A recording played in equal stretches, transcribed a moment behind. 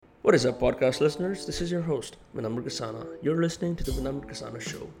What is up, podcast listeners? This is your host, Vinamr Kasana. You're listening to the Vinamr Kasana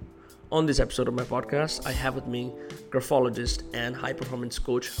Show. On this episode of my podcast, I have with me graphologist and high performance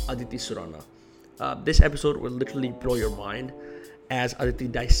coach Aditi Surana. This episode will literally blow your mind as Aditi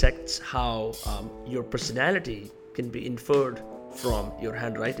dissects how your personality can be inferred from your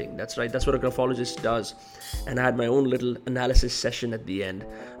handwriting. That's right, that's what a graphologist does. And I had my own little analysis session at the end.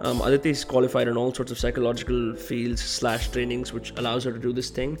 Aditi is qualified in all sorts of psychological fields / trainings, which allows her to do this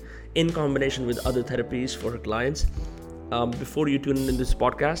thing in combination with other therapies for her clients. Before you tune in this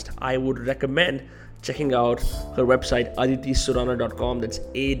podcast, I would recommend checking out her website, aditisurana.com. That's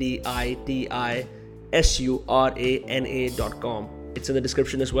ADITISURANA.com. It's in the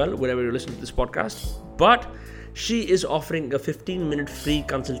description as well, wherever you're listening to this podcast. But she is offering a 15-minute free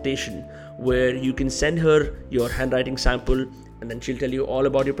consultation where you can send her your handwriting sample and then she'll tell you all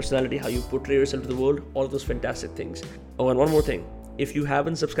about your personality, how you portray yourself to the world, all those fantastic things. Oh, and one more thing. If you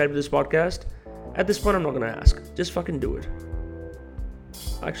haven't subscribed to this podcast, at this point I'm not going to ask. Just fucking do it.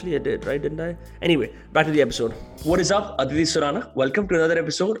 Actually, I did, right? Didn't I? Anyway, back to the episode. What is up, Aditi Surana? Welcome to another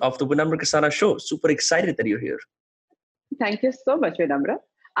episode of the Vinamr Kasana Show. Super excited that you're here. Thank you so much, Vinamra.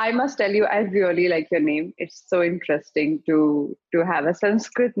 I must tell you, I really like your name. It's so interesting to have a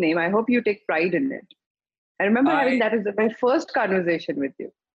Sanskrit name. I hope you take pride in it. I remember having that as my first conversation with you.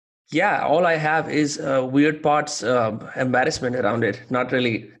 Yeah, all I have is weird parts, embarrassment around it. Not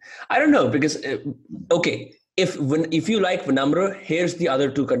really. I don't know because, okay, if you like Vinamra, here's the other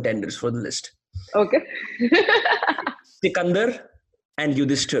two contenders for the list. Okay. Sikandar and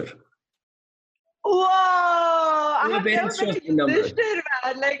Yudhishthir. Whoa! I have never met Yudhishthir,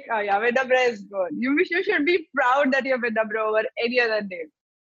 man. Like, oh yeah, Vinamra is good. You should be proud that you're Vinamra over any other name.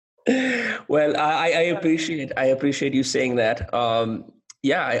 Well, I appreciate you saying that.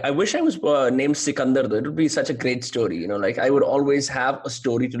 I wish I was named Sikandar though. It would be such a great story. You know, like I would always have a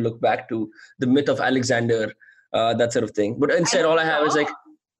story to look back to, the myth of Alexander, that sort of thing. But instead, all I have is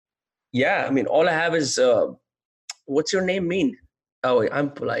all I have is, what's your name mean? Oh,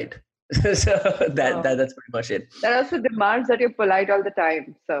 I'm polite. So that's pretty much it. That also demands that you're polite all the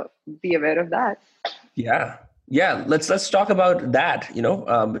time. So be aware of that. Yeah. Let's talk about that. You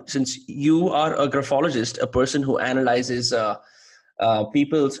know, since you are a graphologist, a person who analyzes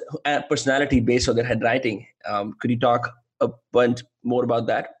people's personality based on their handwriting, could you talk a bunch more about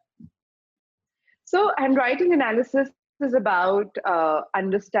that? So handwriting analysis is about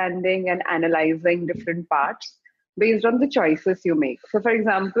understanding and analyzing different parts based on the choices you make. So for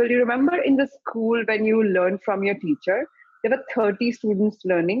example, you remember in the school when you learned from your teacher, there were 30 students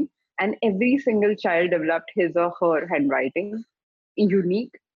learning and every single child developed his or her handwriting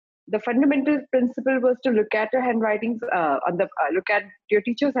unique. The fundamental principle was to look at your handwritings, look at your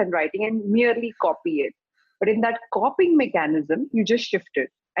teacher's handwriting and merely copy it. But in that copying mechanism, you just shifted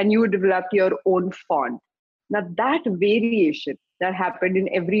and you developed your own font. Now that variation that happened in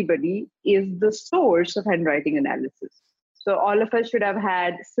everybody is the source of handwriting analysis. So all of us should have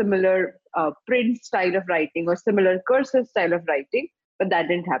had similar print style of writing or similar cursive style of writing, but that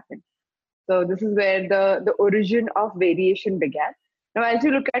didn't happen. So this is where the origin of variation began. Now, as you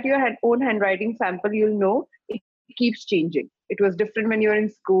look at your own handwriting sample, you'll know it keeps changing. It was different when you were in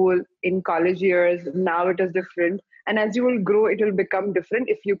school, in college years. Now it is different. And as you will grow, it will become different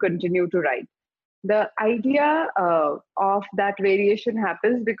if you continue to write. The idea of that variation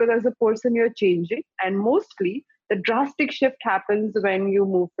happens because as a person, you're changing. And mostly, the drastic shift happens when you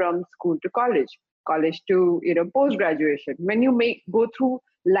move from school to college to post-graduation. When you go through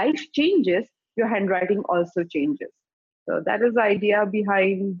life changes, your handwriting also changes. So that is the idea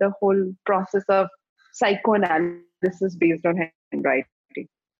behind the whole process of psychoanalysis based on handwriting.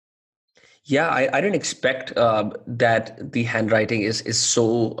 Yeah, I didn't expect that the handwriting is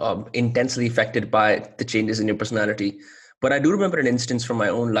so intensely affected by the changes in your personality. But I do remember an instance from my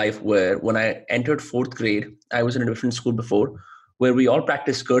own life where when I entered fourth grade, I was in a different school before, where we all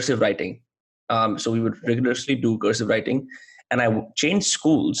practiced cursive writing. So we would rigorously do cursive writing. And I changed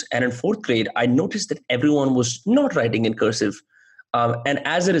schools. And in fourth grade, I noticed that everyone was not writing in cursive. And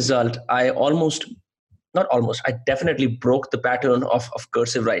as a result, I definitely broke the pattern of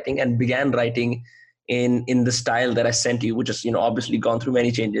cursive writing and began writing in the style that I sent you, which has obviously gone through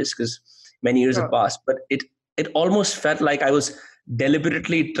many changes because many years have passed. But it almost felt like I was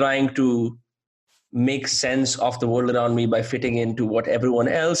deliberately trying to make sense of the world around me by fitting into what everyone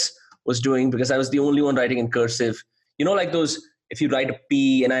else was doing because I was the only one writing in cursive. Like those, if you write a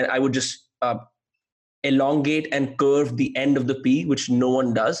P and I would just elongate and curve the end of the P, which no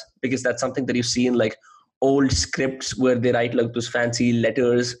one does because that's something that you see in like old scripts where they write like those fancy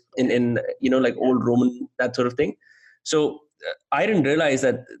letters in like old Roman, that sort of thing. So I didn't realize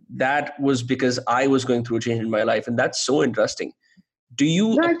that that was because I was going through a change in my life, and that's so interesting. Do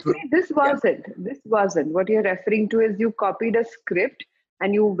you No, approach? actually, this Yeah, wasn't. This wasn't. What you're referring to is you copied a script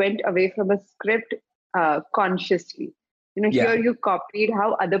and you went away from a script consciously. yeah. Here you copied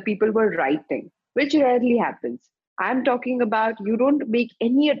how other people were writing, which rarely happens. I'm talking about you don't make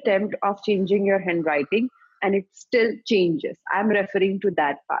any attempt of changing your handwriting and it still changes. I'm referring to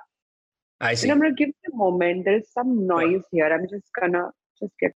that part. I I'm see. gonna give you a moment. There is some Sure. noise here. I'm just gonna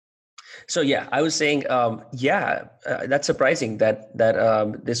just get. So yeah, I was saying, that's surprising that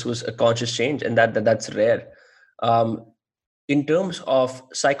this was a conscious change, and that's rare. Um, in terms of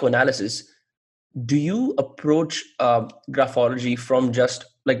psychoanalysis, do you approach graphology from just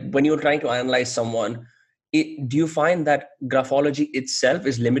like when you're trying to analyze someone? Do you find that graphology itself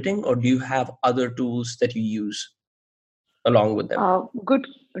is limiting, or do you have other tools that you use along with them? Good,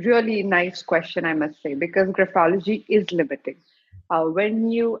 really nice question, I must say, because graphology is limiting. When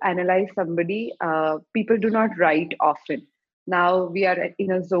you analyze somebody, people do not write often. Now we are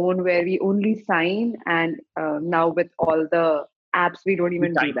in a zone where we only sign, and now with all the apps, we don't You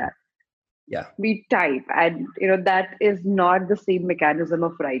even do type. that. Yeah. We type, and that is not the same mechanism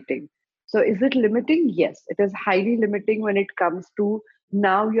of writing. So, is it limiting? Yes, it is highly limiting when it comes to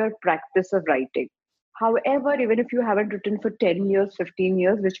now your practice of writing. However, even if you haven't written for 10 years, 15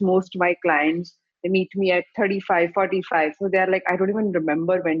 years, which most of my clients, they meet me at 35, 45. So they're like, I don't even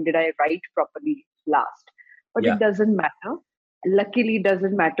remember when did I write properly last. But it Yeah. doesn't matter. Luckily, it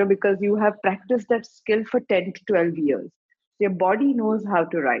doesn't matter because you have practiced that skill for 10 to 12 years. Your body knows how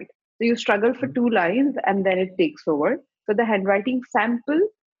to write. So you struggle for Mhm. 2 lines and then it takes over. So the handwriting sample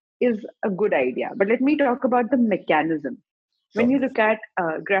is a good idea. But let me talk about the mechanism. When Sure. you look at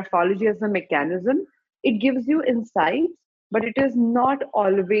graphology as a mechanism, it gives you insights, but it is not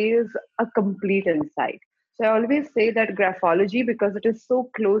always a complete insight. So I always say that graphology, because it is so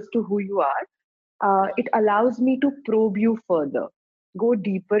close to who you are, it allows me to probe you further, go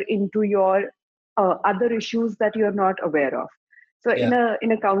deeper into your other issues that you're not aware of. So Yeah.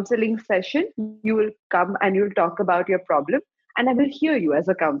 in a counseling session, you will come and you'll talk about your problem, and I will hear you as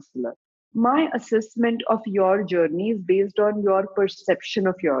a counselor. My assessment of your journey is based on your perception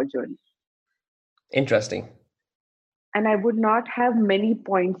of your journey, Interesting. and I would not have many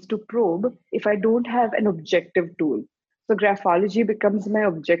points to probe if I don't have an objective tool. So, graphology becomes my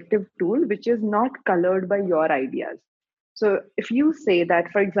objective tool, which is not colored by your ideas. So, if you say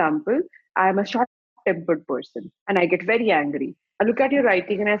that, for example, I'm a short tempered person and I get very angry, I look at your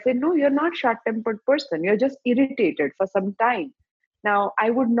writing and I say, no, you're not short tempered person. You're just irritated for some time. Now, I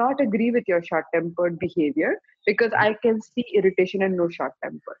would not agree with your short tempered behavior because I can see irritation and no short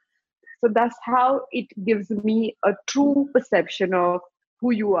temper. So that's how it gives me a true perception of who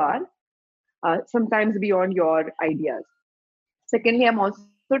you are, sometimes beyond your ideas. Secondly, I'm also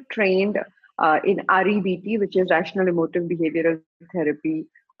trained in REBT, which is Rational Emotive Behavioral Therapy.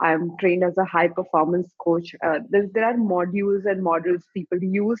 I'm trained as a high performance coach. There are modules and models people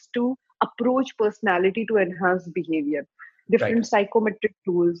use to approach personality to enhance behavior. Right. Different psychometric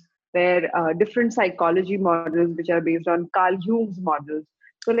tools, where different psychology models, which are based on Carl Jung's models.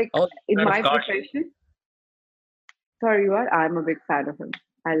 So, like Oh, in fan my of Carl Jung. profession, sorry, you are. I'm a big fan of him.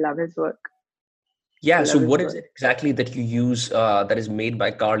 I love his work. I Yeah. So, love his what is work. it exactly that you use that is made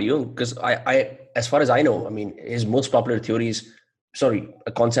by Carl Jung? Because as far as I know, I mean, his most popular theories, sorry,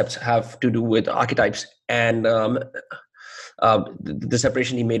 concepts have to do with archetypes and the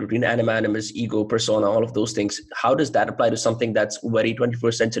separation he made between anima, animus, ego, persona, all of those things. How does that apply to something that's very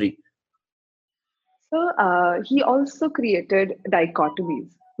 21st century? So he also created dichotomies.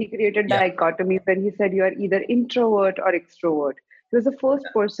 He created Yeah. dichotomies where he said you are either introvert or extrovert. He was the first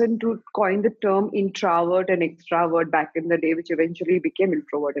person to coin the term introvert and extrovert back in the day, which eventually became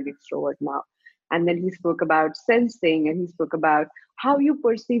introvert and extrovert now. And then he spoke about sensing and he spoke about how you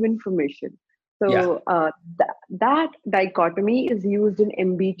perceive information. Yeah. So that dichotomy is used in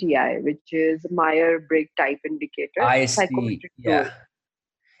MBTI, which is Meyer-Briggs Type Indicator. It's I a see. psychometric tool. Yeah.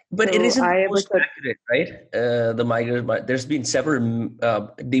 But it So isn't the I am a most accurate, right? The Meyer, there's been several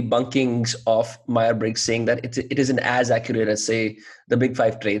debunkings of Meyer-Briggs saying that it isn't as accurate as, say, the Big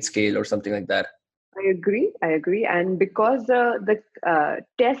Five trait scale or something like that. I agree. I agree. And because the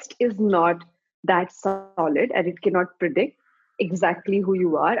test is not that solid and it cannot predict exactly who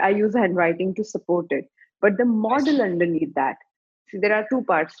you are, I use handwriting to support it. But the I see. model underneath that, see, there are two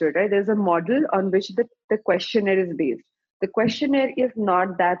parts to it, right? There's a model on which the questionnaire is based. The questionnaire is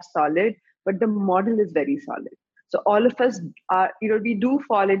not that solid, but the model is very solid. So all of us are, we do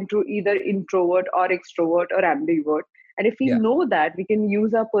fall into either introvert or extrovert or ambivert. And if we Yeah. know that, we can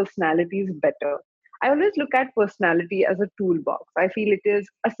use our personalities better. I always look at personality as a toolbox. I feel it is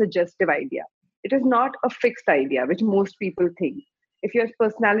a suggestive idea. It is not a fixed idea, which most people think. If your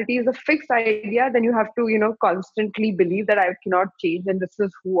personality is a fixed idea, then you have to, constantly believe that I cannot change and this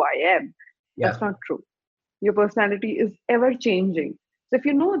is who I am. That's Yeah. not true. Your personality is ever changing. So if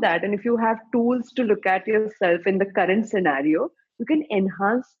you know that, and if you have tools to look at yourself in the current scenario, you can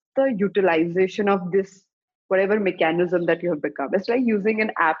enhance the utilization of this whatever mechanism that you have become. It's like using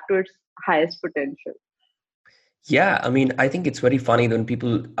an app to its highest potential. Yeah, I mean, I think it's very funny when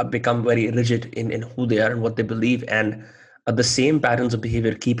people become very rigid in who they are and what they believe, and the same patterns of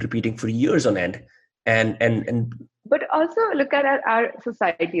behavior keep repeating for years on end. And But also look at our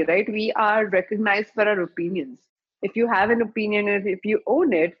society, right? We are recognized for our opinions. If you have an opinion and if you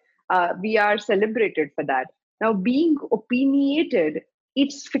own it, we are celebrated for that. Now, being opinionated,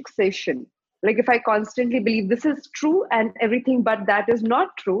 it's fixation. Like if I constantly believe this is true and everything but that is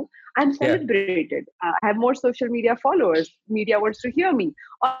not true, I'm yeah, celebrated. I have more social media followers. Media wants to hear me.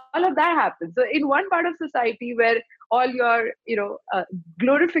 All of that happens. So in one part of society where all your,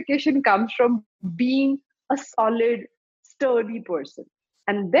 glorification comes from being a solid, sturdy person.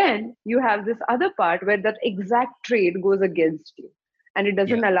 And then you have this other part where that exact trait goes against you. And it yeah.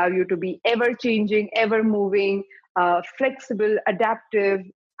 doesn't allow you to be ever changing, ever moving, flexible, adaptive,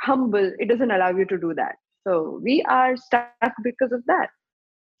 humble. It doesn't allow you to do that. So we are stuck because of that.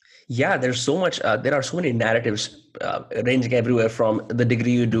 Yeah, there's so much. There are so many narratives ranging everywhere from the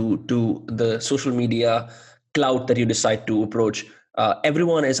degree you do to the social media clout that you decide to approach.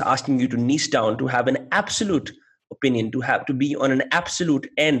 Everyone is asking you to niche down, to have an absolute opinion, to be on an absolute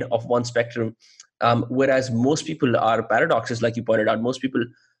end of one spectrum. Whereas most people are paradoxes, like you pointed out. Most people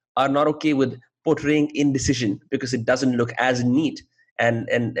are not okay with portraying indecision because it doesn't look as neat, and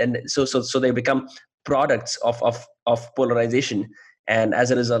so they become products of polarization, and as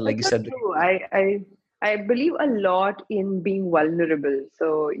a result, like That's you not said. true. I believe a lot in being vulnerable.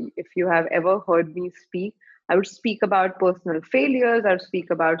 So if you have ever heard me speak, I would speak about personal failures. I would speak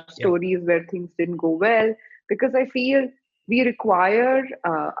about Yeah. stories where things didn't go well because I feel we require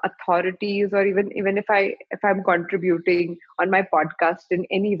authorities, or even if I'm contributing on my podcast in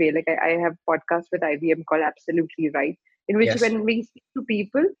any way. Like I have podcast with IVM called Absolutely Right, in which Yes. when we speak to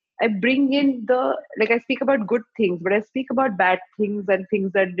people, I bring in I speak about good things, but I speak about bad things and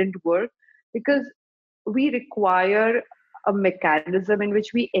things that didn't work because we require a mechanism in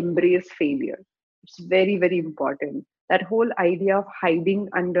which we embrace failure. It's very, very important. That whole idea of hiding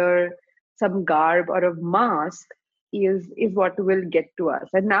under some garb or a mask is what will get to us.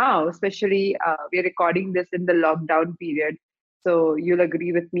 And now, especially, we're recording this in the lockdown period. So you'll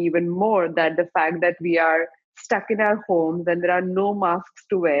agree with me even more that the fact that we are stuck in our homes and there are no masks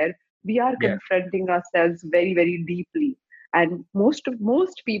to wear, we are Yeah. confronting ourselves very, very deeply. And most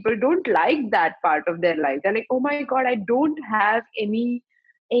people don't like that part of their life. They're like, oh my god, I don't have any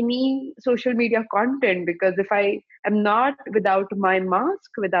social media content, because if I am not without my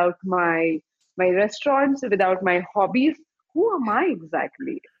mask, without my restaurants, without my hobbies, who am I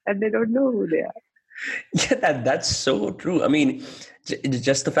exactly? And they don't know who they are. Yeah, that's so true. I mean,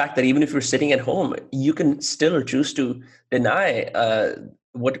 just the fact that even if you're sitting at home, you can still choose to deny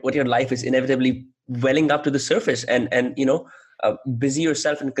what your life is inevitably welling up to the surface, and busy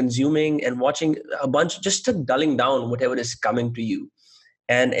yourself in consuming and watching a bunch, just to dulling down whatever is coming to you.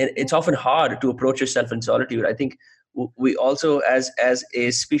 And it's often hard to approach yourself in solitude. I think we also, as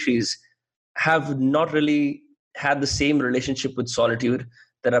a species, have not really had the same relationship with solitude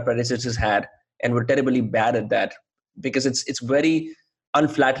that our predecessors had, and we're terribly bad at that because it's very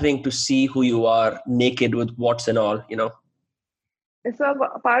unflattering to see who you are naked with warts and all. So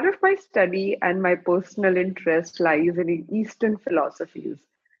a part of my study and my personal interest lies in Eastern philosophies.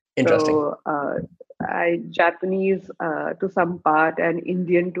 Interesting. So I Japanese to some part and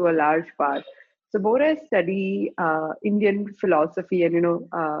Indian to a large part. So more I study Indian philosophy, and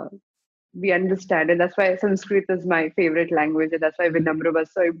we understand, and that's why Sanskrit is my favorite language, and that's why Vinamra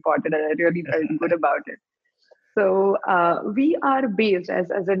was so important, and I really felt good about it. So we are based as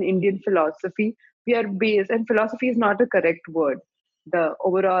an Indian philosophy. We are based, and philosophy is not a correct word. The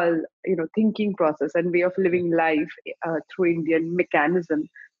overall, thinking process and way of living life through Indian mechanism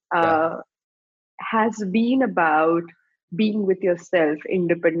Yeah. uh, has been about being with yourself,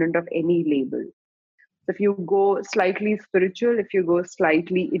 independent of any label. So if you go slightly spiritual, if you go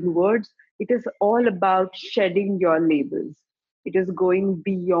slightly inwards, it is all about shedding your labels. It is going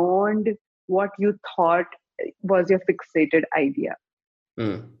beyond what you thought was your fixated idea.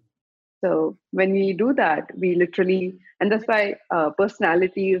 Mm. So when we do that, we literally, and that's why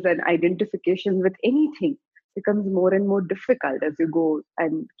personalities and identification with anything becomes more and more difficult as you go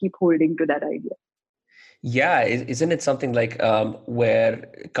and keep holding to that idea. Yeah, isn't it something like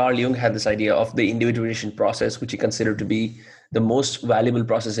where Carl Jung had this idea of the individuation process, which he considered to be the most valuable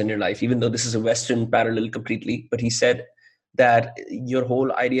process in your life, even though this is a Western parallel completely. But he said that your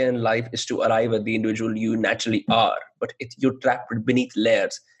whole idea in life is to arrive at the individual you naturally are, but you're trapped beneath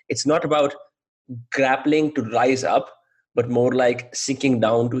layers. It's not about grappling to rise up, but more like sinking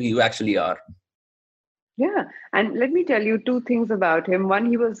down to who you actually are. Yeah. And let me tell you two things about him. One,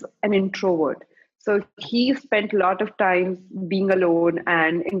 he was an introvert. So he spent a lot of time being alone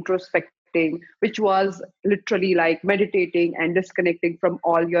and introspecting, which was literally like meditating and disconnecting from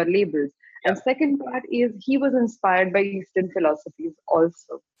all your labels. Yeah. And second part is he was inspired by Eastern philosophies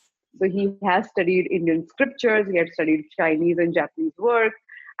also. So he has studied Indian scriptures, he had studied Chinese and Japanese work.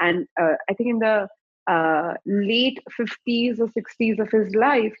 And I think in the late 50s or 60s of his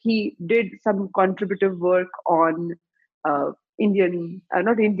life, he did some contributive work on not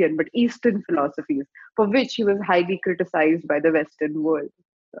Indian, but Eastern philosophies, for which he was highly criticized by the Western world.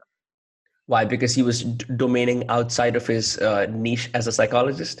 Why? Because he was domaining outside of his niche as a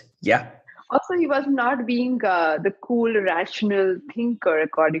psychologist. Yeah. Also, he was not being the cool, rational thinker,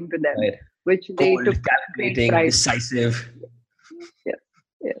 according to them, Right. which they Cold, took great calculating, pride. decisive. Yes,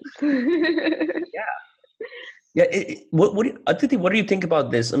 yes. Yeah. Yeah. Aditi, what do you think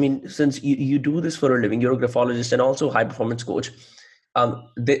about this? I mean, since you do this for a living, you're a graphologist and also a high performance coach.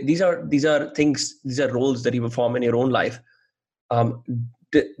 These are roles that you perform in your own life. Um,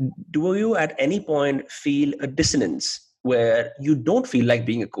 d- do you at any point feel a dissonance where you don't feel like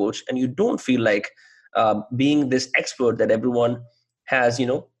being a coach and you don't feel like being this expert that everyone has,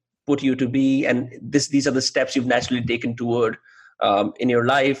 put you to be, and these are the steps you've naturally taken toward in your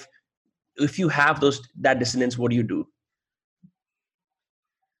life? If you have that dissonance, what do you do?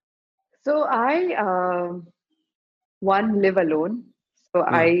 So I one live alone. So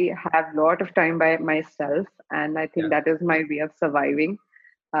Mm, I have a lot of time by myself, and I think yeah, that is my way of surviving.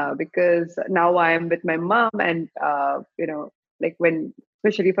 Because now I am with my mom, and like when,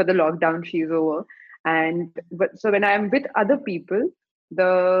 especially for the lockdown, she's over, and but so when I am with other people,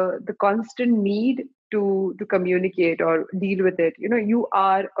 the constant need to communicate or deal with it. You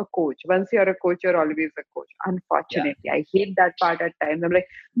are a coach. Once you're a coach, you're always a coach. yeah, Unfortunately, I hate that part at times. I'm like,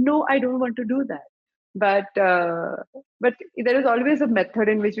 no, I don't want to do that. But there is always a method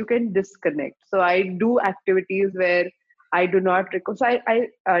in which you can disconnect. So I do activities where I do not record. So I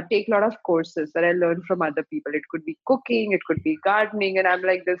take a lot of courses that I learn from other people. It could be cooking, it could be gardening, and I'm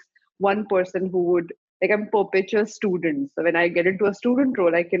like this one person who would, like, I'm perpetual student. So when I get into a student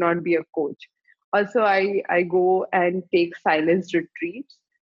role, I cannot be a coach. Also, I go and take silence retreats.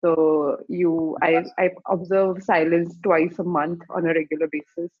 So I observe silence twice a month on a regular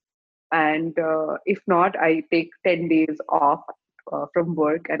basis, and if not, I take 10 days off from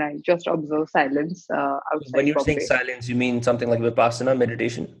work and I just observe silence so when outside you're saying Bombay. silence, you mean something like vipassana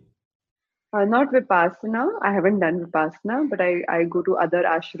meditation? Not Vipassana. I haven't done Vipassana, but I go to other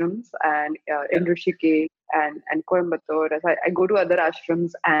ashrams and Yeah, in Rishikesh and Coimbatore. As I go to other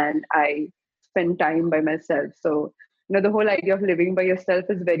ashrams and I spend time by myself. So, the whole idea of living by yourself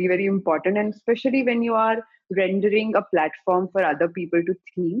is very, very important. And especially when you are rendering a platform for other people to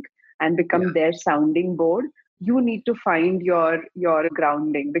think and yeah, become their sounding board, you need to find your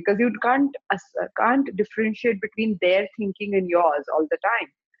grounding, because you can't differentiate between their thinking and yours all the time.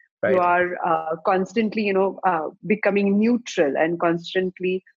 You right. are constantly becoming neutral, and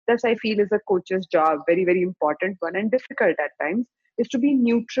constantly, this I feel is a coach's job, very, very important one, and difficult at times, is to be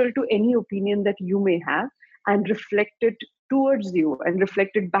neutral to any opinion that you may have, and reflect it towards you and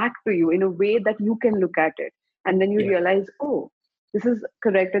reflect it back to you in a way that you can look at it, and then you Yeah, realize, oh, this is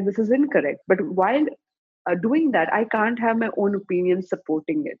correct and this is incorrect. But while doing that, I can't have my own opinion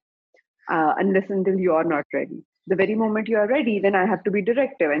supporting it, unless until you are not ready. The very moment you are ready, then I have to be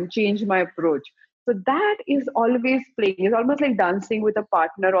directive and change my approach. So that is always playing. It's almost like dancing with a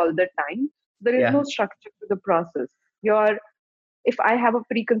partner all the time. There is yeah, no structure to the process. You're If I have a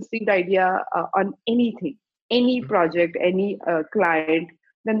preconceived idea on anything, any project, any client,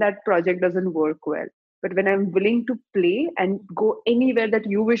 then that project doesn't work well. But when I'm willing to play and go anywhere that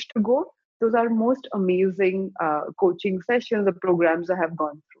you wish to go, those are most amazing coaching sessions or programs I have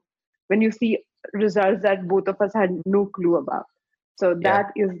gone through, when you see results that both of us had no clue about. So yeah.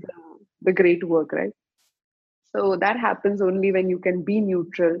 that is the great work, right? So that happens only when you can be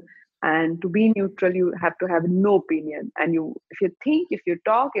neutral. And to be neutral, you have to have no opinion. And if you think, if you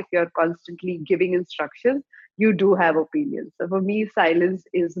talk, if you're constantly giving instructions, you do have opinions. So for me, silence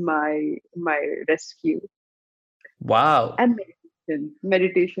is my rescue. Wow. And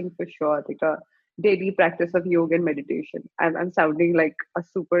meditation for sure, like a daily practice of yoga and meditation. I'm sounding like a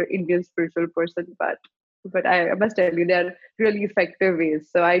super Indian spiritual person, but but I must tell you, there are really effective ways.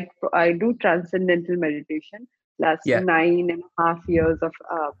 So I do transcendental meditation. Last Yeah. 9.5 years of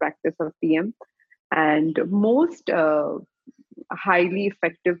practice of TM, and most highly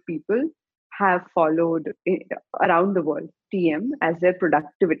effective people have followed around the world TM as their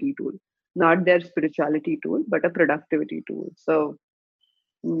productivity tool, not their spirituality tool, but a productivity tool. So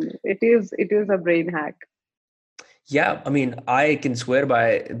it is a brain hack. Yeah, I mean, I can swear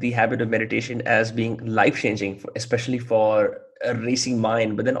by the habit of meditation as being life changing, especially for a racing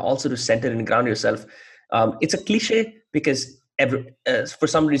mind, but then also to center and ground yourself. It's a cliche because for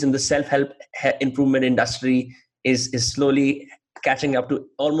some reason the self help improvement industry is slowly catching up to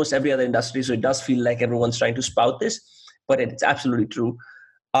almost every other industry. So it does feel like everyone's trying to spout this, but it's absolutely true.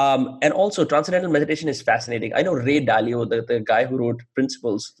 And also, transcendental meditation is fascinating. I know Ray Dalio, the guy who wrote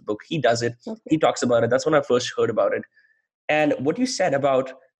Principles, the book, he does it. Okay. He talks about it. That's when I first heard about it. And what you said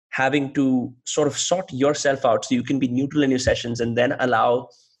about having to sort of sort yourself out so you can be neutral in your sessions and then allow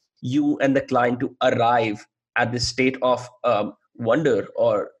you and the client to arrive at this state of wonder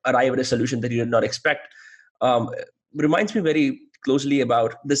or arrive at a solution that you did not expect um, reminds me very closely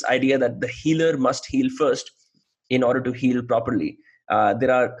about this idea that the healer must heal first in order to heal properly.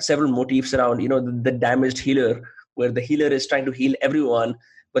 There are several motifs around, the damaged healer, where the healer is trying to heal everyone,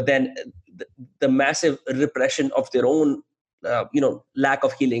 but then the massive repression of their own lack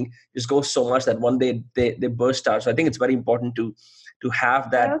of healing just goes so much that one day they burst out. So I think it's very important to have I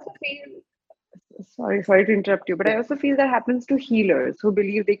that. also feel sorry to interrupt you, but I also feel that happens to healers who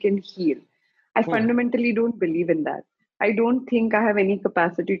believe they can heal. I Hmm, fundamentally don't believe in that. I don't think I have any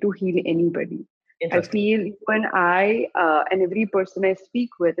capacity to heal anybody. I interesting. feel you and I and every person I speak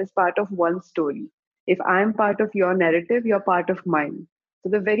with is part of one story. If I'm part of your narrative, you're part of mine. So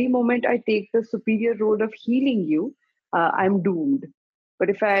the very moment I take the superior role of healing you, I'm doomed. But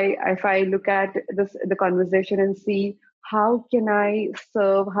if I look at the conversation and see how can I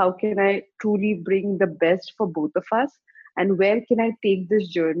serve, how can I truly bring the best for both of us, and where can I take this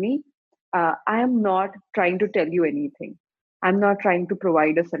journey, I am not trying to tell you anything. I'm not trying to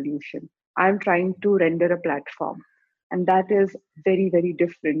provide a solution. I'm trying to render a platform. And that is very, very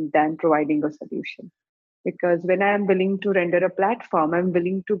different than providing a solution. Because when I am willing to render a platform, I'm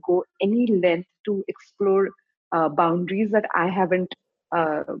willing to go any length to explore boundaries that I haven't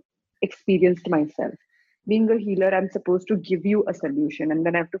uh, experienced myself. Being a healer, I'm supposed to give you a solution and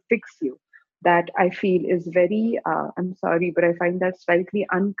then I have to fix you. That I feel is very, I'm sorry, but I find that slightly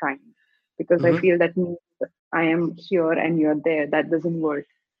unkind, because I Hmm. feel that means I am here and you're there. That doesn't work.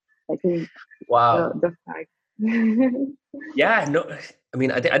 I think Wow. the fact. Yeah, no, I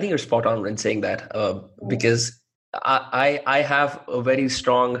mean, I think you're spot on when saying that, because I have a very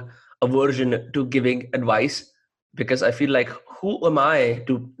strong aversion to giving advice, because I feel like, who am I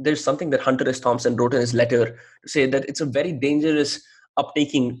to? There's something that Hunter S. Thompson wrote in his letter to say that it's a very dangerous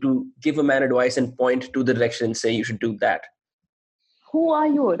uptaking to give a man advice and point to the direction and say you should do that. Who are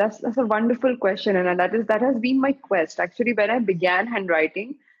you? That's a wonderful question, and that has been my quest. Actually, when I began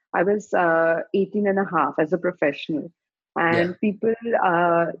handwriting, I was 18 and a half as a professional, Yeah, and people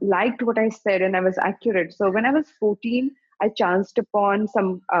liked what I said, and I was accurate. So when I was 14, I chanced upon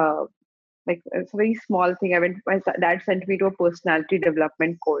some like it's a very small thing. My dad sent me to a personality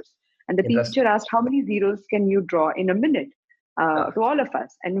development course, and the teacher interesting. asked, "How many zeros can you draw in a minute?" Ah, To all of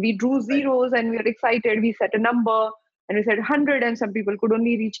us, and we drew right. zeros, and we were excited. We set a number, and we said 100, and some people could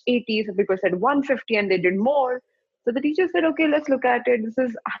only reach 80. Some people said 150, and they did more. So the teacher said, "Okay, let's look at it. This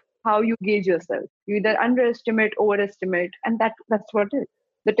is how you gauge yourself. You either underestimate, overestimate, and that's what it is."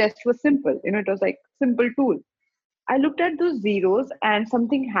 The test was simple. It was like simple tool. I looked at those zeros and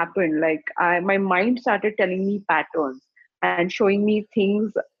something happened. Like my mind started telling me patterns and showing me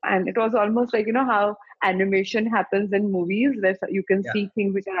things. And it was almost like, how animation happens in movies where you can Yeah, see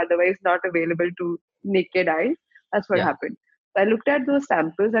things which are otherwise not available to naked eyes. That's what yeah. happened. So I looked at those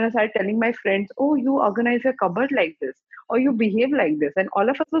samples and I started telling my friends, oh, you organize your cupboard like this, or you behave like this. And all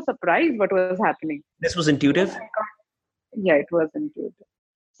of us were surprised what was happening. This was So intuitive. yeah, it was intuitive.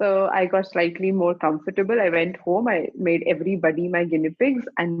 So I got slightly more comfortable. I went home. I made everybody my guinea pigs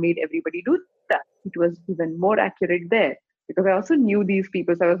and made everybody do that. It was even more accurate there because I also knew these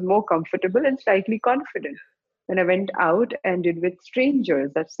people. So I was more comfortable and slightly confident. Then I went out and did with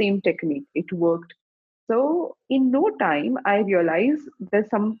strangers that same technique. It worked. So in no time, I realized there's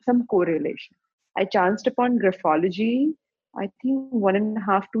some correlation. I chanced upon graphology, I think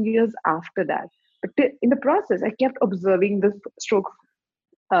 1.5, 2 years after that. But in the process, I kept observing this stroke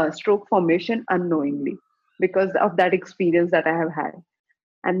formation unknowingly because of that experience that I have had.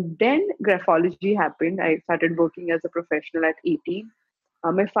 And then graphology happened. I started working as a professional at 18.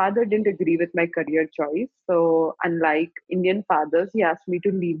 My father didn't agree with my career choice. So, unlike Indian fathers, he asked me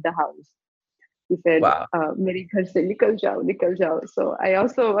to leave the house. He said, Wow. "मेरे घर से निकल जाओ." So I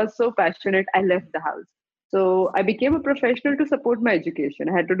also was so passionate. I left the house. So I became a professional to support my education.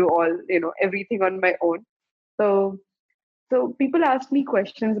 I had to do all, everything on my own. So, so people asked me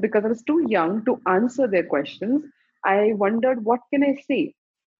questions because I was too young to answer their questions. I wondered, what can I say?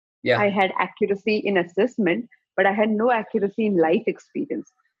 I Yeah. had accuracy in assessment, but I had no accuracy in life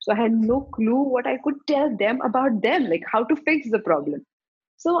experience. So I had no clue what I could tell them about them, like how to fix the problem.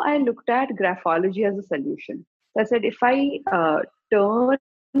 So I looked at graphology as a solution. So I said, if I turn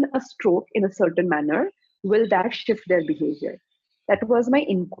a stroke in a certain manner, will that shift their behavior? That was my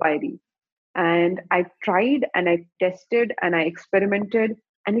inquiry. And I tried and I tested and I experimented,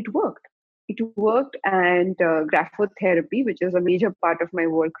 and it worked. It worked, and graphotherapy, which is a major part of my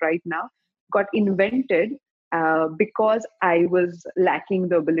work right now, got invented because I was lacking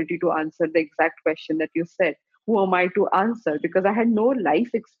the ability to answer the exact question that you said. Who am I to answer? Because I had no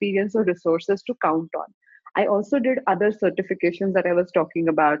life experience or resources to count on. I also did other certifications that I was talking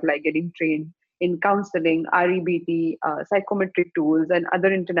about, like getting trained in counseling, REBT, psychometric tools, and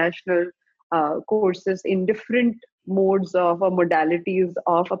other international courses in different modes of or modalities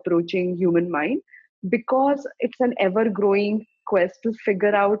of approaching human mind, because it's an ever growing quest to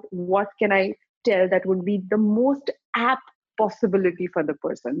figure out what can I tell that would be the most apt possibility for the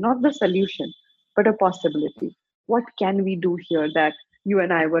person, not the solution, but a possibility. What can we do here that you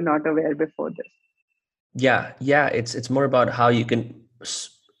and I were not aware before this? Yeah, yeah, it's more about how you can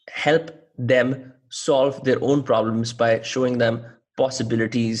help them solve their own problems by showing them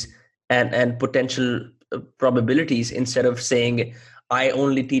possibilities and potential probabilities, instead of saying, I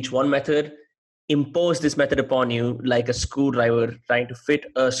only teach one method, impose this method upon you like a screwdriver trying to fit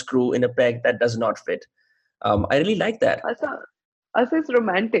a screw in a peg that does not fit. I really like that. Also, also, it's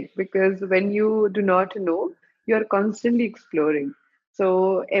romantic because when you do not know, you're constantly exploring.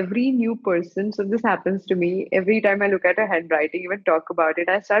 So every new person, so this happens to me every time I look at a handwriting, even talk about it,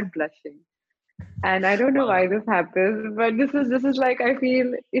 I start blushing. And I don't know Wow. why this happens, but this is like, I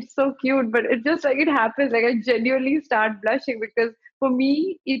feel it's so cute, but it's just like it happens. Like I genuinely start blushing because for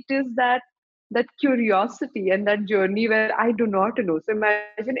me it is that curiosity and that journey where I do not know. So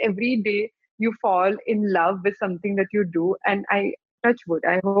imagine every day you fall in love with something that you do, and I touch wood.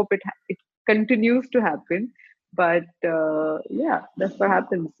 I hope it continues to happen. But yeah, that's what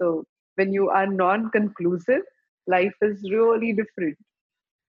happens. So when you are non-conclusive, life is really different.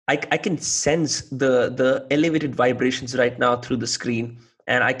 I can sense the elevated vibrations right now through the screen,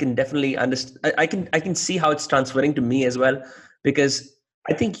 and I can definitely understand. I can see how it's transferring to me as well, because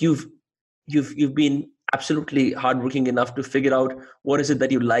I think you've been absolutely hardworking enough to figure out what is it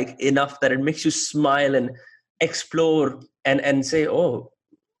that you like enough that it makes you smile and explore and say, oh,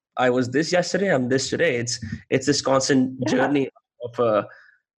 I was this yesterday, I'm this today. It's this constant Yeah. journey of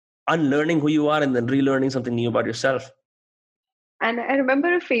unlearning who you are and then relearning something new about yourself. And I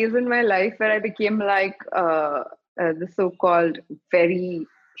remember a phase in my life where I became like the so-called very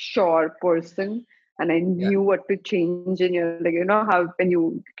sure person, and I Yeah. knew what to change in your, like, how when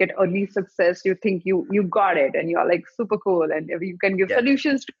you get early success, you think you got it, and you're like super cool, and you can give Yeah.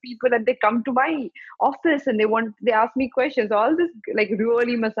 solutions to people, and they come to my office and they ask me questions. All this like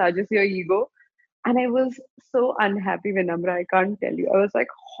really massages your ego. And I was so unhappy, Vinamra. I can't tell you. I was like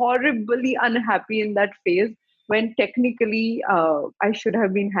horribly unhappy in that phase when technically I should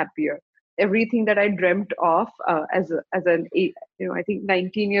have been happier. Everything that I dreamt of as an I think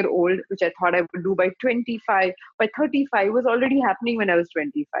 19-year-old, which I thought I would do by 25, by 35 was already happening when I was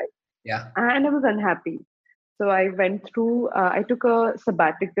 25, Yeah. and I was unhappy. So I went through. I took a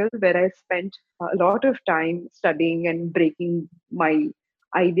sabbatical where I spent a lot of time studying and breaking my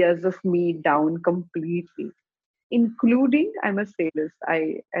ideas of me down completely, including, I must say this,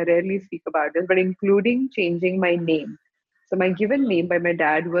 I rarely speak about this, but including changing my name. So my given name by my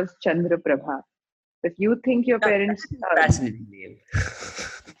dad was Chandra Prabha. If you think your That's parents, a fascinating name.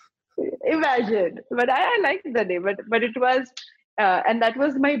 imagine, but I liked the name, but it was, and that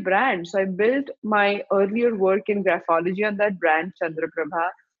was my brand. So I built my earlier work in graphology on that brand, Chandra Prabha,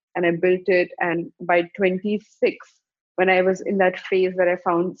 and I built it. And by 26, when I was in that phase where I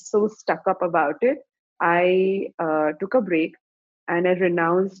found so stuck up about it, I took a break and I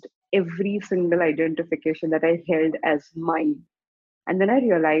renounced every single identification that I held as mine. And then I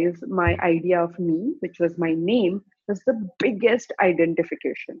realized my idea of me, which was my name, was the biggest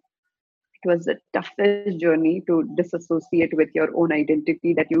identification. It was the toughest journey to disassociate with your own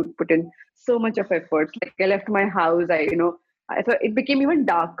identity that you put in so much of efforts. Like I left my house, I thought it became even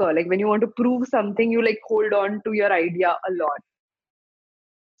darker. Like when you want to prove something, you like hold on to your idea a lot.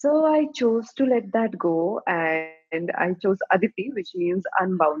 So I chose to let that go, and I chose Aditi, which means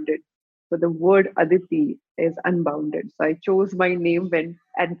unbounded. So the word Aditi is unbounded. So I chose my name when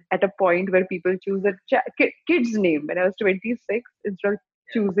at a point where people choose a kid's name. When I was 26, instead of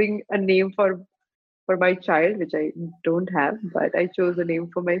choosing a name for my child, which I don't have, but I chose a name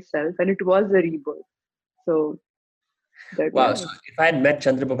for myself, and it was a rebirth. So that, Wow. yeah, So if I had met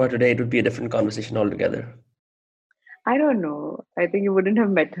Chandraprabha today, it would be a different conversation altogether. I don't know. I think you wouldn't have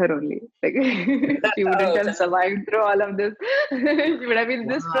met her only. Like she wouldn't Oh, have survived through all of this. She would have been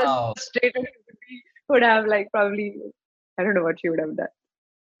this wow. frustrated. Would have like probably I don't know what she would have done.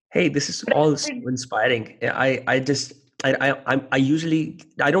 Hey, this is But all I so did, inspiring. I just I usually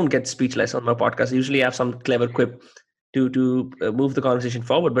I don't get speechless on my podcast. I usually have some clever quip to move the conversation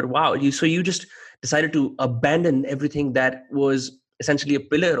forward. But wow, you just decided to abandon everything that was essentially a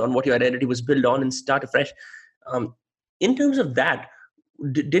pillar on what your identity was built on and start afresh. Um, in terms of that,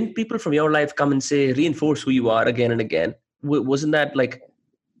 didn't people from your life come and say reinforce who you are again and again? Wasn't that like,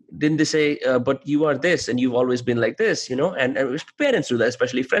 didn't they say but you are this and you've always been like this, and parents do that,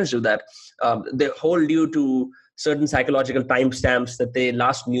 especially friends do that. They hold you to certain psychological timestamps that they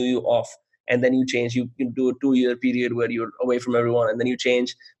last knew you off, and then you change. You can do a 2 year period where you're away from everyone, and then you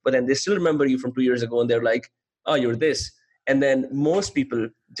change, but then they still remember you from 2 years ago, and they're like, oh, you're this. And then most people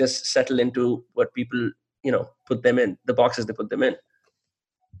just settle into what people put them in, the boxes they put them in.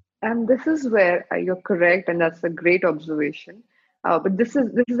 and this is where you're correct, and that's a great observation. But this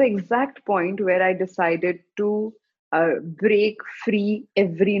is the exact point where I decided to break free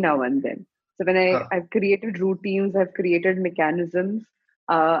every now and then. So when Huh. I've created routines, I've created mechanisms,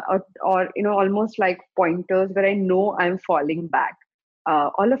 or almost like pointers where I know I'm falling back.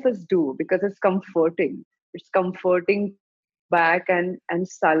 All of us do because it's comforting. It's comforting to go back and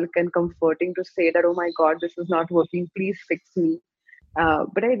sulk, and comforting to say that, oh my God, this is not working. Please fix me.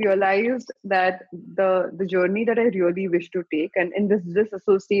 But I realized that the journey that I really wish to take, and in this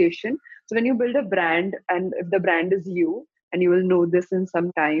association. So when you build a brand, and if the brand is you, and you will know this in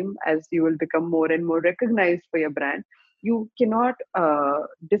some time as you will become more and more recognized for your brand, you cannot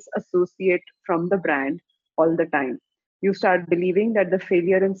disassociate from the brand all the time. You start believing that the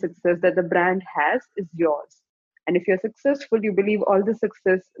failure and success that the brand has is yours, and if you're successful, you believe all the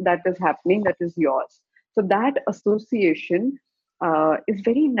success that is happening, that is yours. So that association is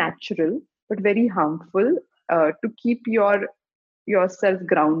very natural but very harmful to keep yourself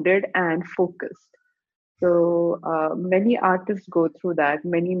grounded and focused. So many artists go through that,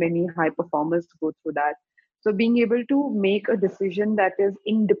 many high performers go through that. So being able to make a decision that is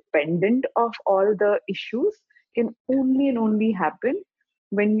independent of all the issues can only and only happen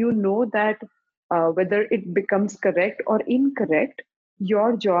when you know that whether it becomes correct or incorrect,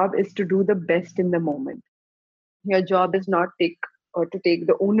 your job is to do the best in the moment. Your job is not take or to take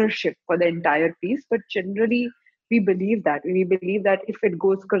the ownership for the entire piece, but generally we believe that if it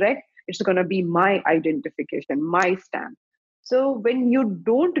goes correct, it's going to be my identification, my stamp. So when you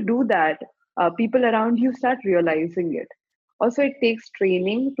don't do that, people around you start realizing it. Also, it takes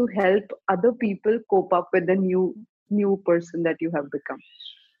training to help other people cope up with the new person that you have become.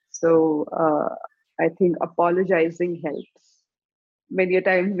 So I think apologizing helps many a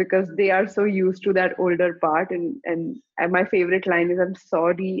times because they are so used to that older part, and my favorite line is, I'm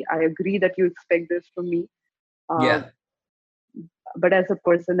sorry, I agree that you expect this from me, uh, Yeah. but as a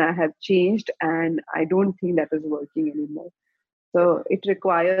person I have changed and I don't think that is working anymore. So it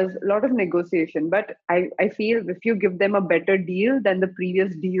requires a lot of negotiation, but I feel if you give them a better deal than the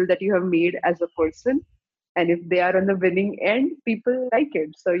previous deal that you have made as a person, and if they are on the winning end, people like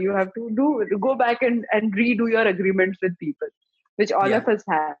it. So you have to go back and redo your agreements with people, which all Yeah. of us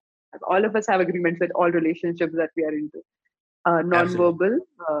have. All of us have agreements with all relationships that we are into, Absolutely. non-verbal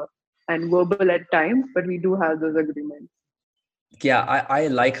and verbal at times, but we do have those agreements. Yeah, I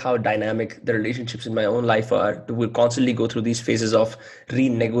like how dynamic the relationships in my own life are. We'll constantly go through these phases of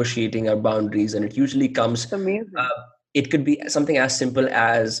renegotiating our boundaries, and it usually comes. It's amazing. Uh, it could be something as simple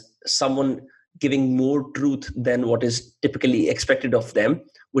as someone giving more truth than what is typically expected of them,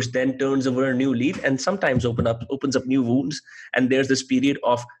 which then turns over a new leaf and sometimes opens up new wounds. And there's this period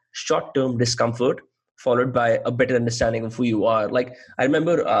of short-term discomfort followed by a better understanding of who you are. Like I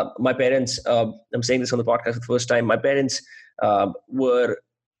remember my parents. I'm saying this on the podcast for the first time. My parents were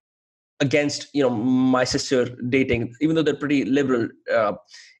against my sister dating, even though they're pretty liberal.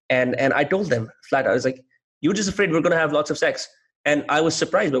 And I told them flat out, I was like, you're just afraid we're going to have lots of sex. And I was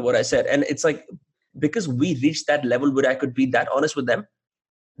surprised by what I said. And it's like, because we reached that level where I could be that honest with them,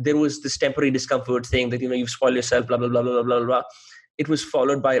 there was this temporary discomfort saying that you've spoiled yourself, blah blah blah blah blah blah. It was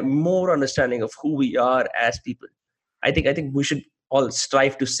followed by more understanding of who we are as people. I think we should all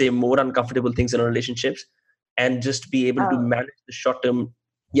strive to say more uncomfortable things in our relationships and just be able to Uh, manage the short term.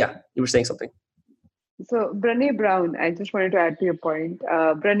 Yeah, you were saying something. so Brené Brown, I just wanted to add to your point.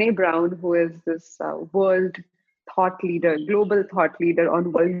 Brené Brown, who is this world thought leader, global thought leader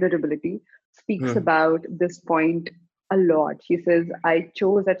on vulnerability, speaks Hmm. about this point a lot. She says, I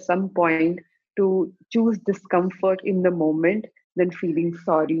chose at some point to choose discomfort in the moment than feeling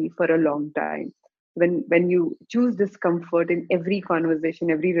sorry for a long time. When you choose discomfort in every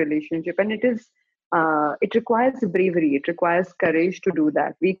conversation, every relationship, and it requires bravery, it requires courage to do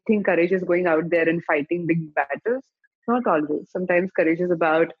that. We think courage is going out there and fighting big battles. Not always. Sometimes courage is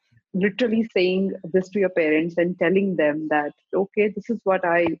about literally saying this to your parents and telling them that, okay, this is what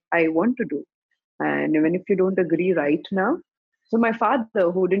I want to do, and even if you don't agree right now. So my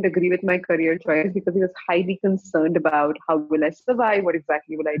father, who didn't agree with my career choice because he was highly concerned about how will I survive, what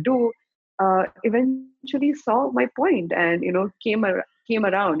exactly will I do, eventually saw my point and came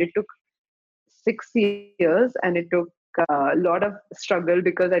around. It took 6 years and it took a lot of struggle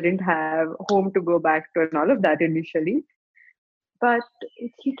because I didn't have home to go back to and all of that initially. But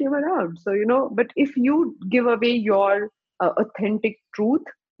he came around. So, but if you give away your authentic truth,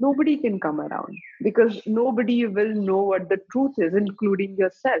 nobody can come around because nobody will know what the truth is, including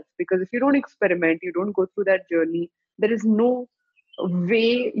yourself. Because if you don't experiment, you don't go through that journey, there is no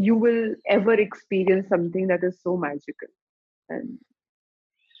way you will ever experience something that is so magical. And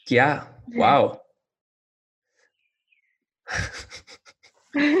Yeah. Wow.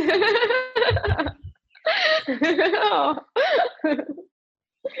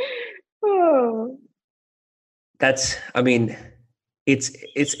 Oh. That's, I mean, it's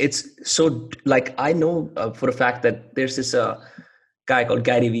so, like, I know for a fact that there's this guy called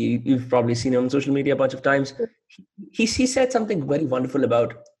Gary Vee. You've probably seen him on social media a bunch of times. He said something very wonderful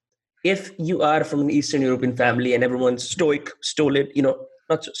about, if you are from an Eastern European family and everyone's stoic, stolid,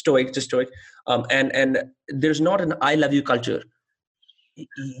 not stoic, just stoic, and there's not an I love you culture,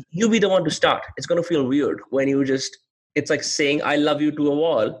 you be the one to start. It's going to feel weird when you just, it's like saying I love you to a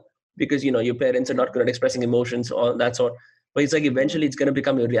wall, because your parents are not good at expressing emotions or that sort. But it's like eventually it's going to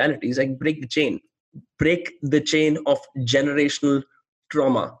become your reality. It's like break the chain of generational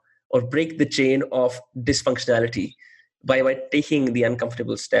trauma, or break the chain of dysfunctionality by taking the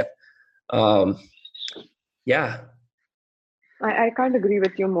uncomfortable step. um yeah. I can't agree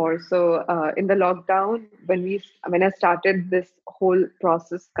with you more. So in the lockdown, when I started this whole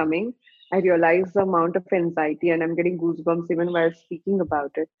process coming, I realized the amount of anxiety, and I'm getting goosebumps even while speaking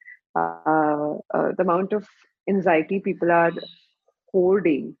about it. The amount of anxiety people are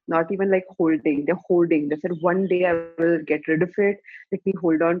hoarding, not even like holding, they're hoarding. They said, one day I will get rid of it. Let me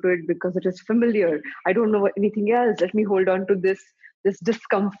hold on to it because it is familiar. I don't know anything else. Let me hold on to this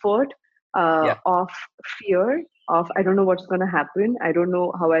discomfort Yeah. of fear of I don't know what's going to happen. I don't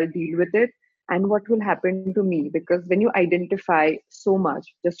know how I'll deal with it and what will happen to me. Because when you identify so much,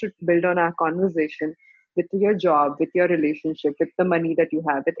 just to build on our conversation, with your job, with your relationship, with the money that you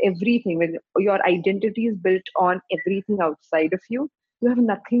have, with everything, when your identity is built on everything outside of you have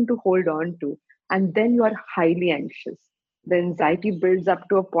nothing to hold on to. And then you are highly anxious. The anxiety builds up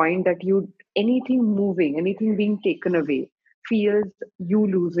to a point that anything moving, anything being taken away, feels you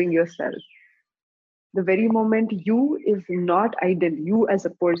losing yourself. The very moment you is not ideal, you as a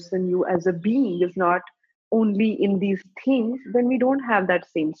person, you as a being is not only in these things, then we don't have that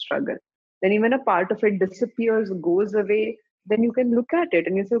same struggle. Then even a part of it disappears, goes away, then you can look at it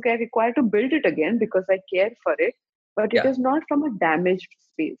and you say, okay, I require to build it again because I care for it, but it Yeah. is not from a damaged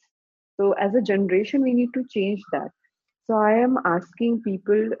space. So as a generation, we need to change that. So I am asking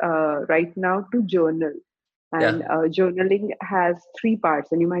people right now to journal, and Yeah. journaling has three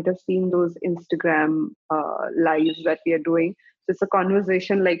parts, and you might have seen those Instagram lives that we are doing. So it's a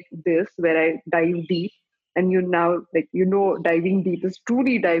conversation like this where I dive deep, and diving deep is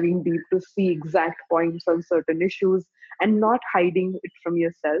truly diving deep to see exact points on certain issues and not hiding it from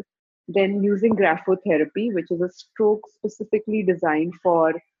yourself. Then using graphotherapy, which is a stroke specifically designed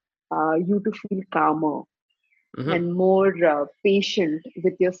for you to feel calmer Hmm. and more patient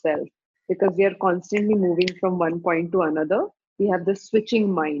with yourself, because we are constantly moving from one point to another. We have this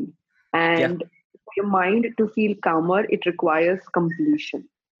switching mind, Yeah. and for your mind to feel calmer, it requires completion.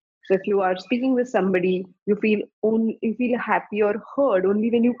 So if you are speaking with somebody, you feel happy or heard only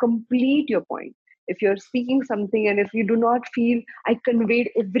when you complete your point. If you're speaking something and if you do not feel I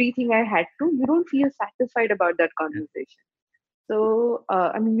conveyed everything I had to, you don't feel satisfied about that conversation. So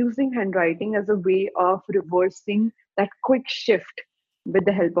I'm using handwriting as a way of reversing that quick shift with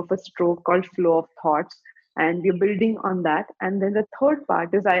the help of a stroke called flow of thoughts. And we're building on that. And then the third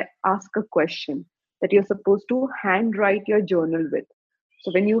part is I ask a question. that you're supposed to handwrite your journal with.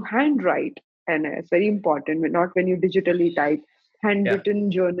 So when you handwrite, and it's very important, not when you digitally type, Yeah.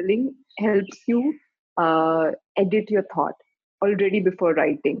 handwritten journaling helps you edit your thought already before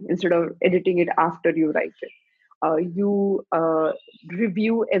writing instead of editing it after you write it. You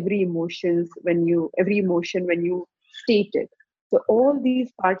review every emotion when you state it. So all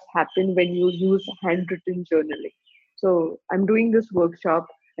these parts happen when you use handwritten journaling. So I'm doing this workshop,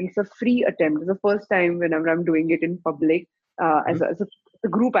 and it's a free attempt. It's the first time whenever I'm doing it in public Mhm. as a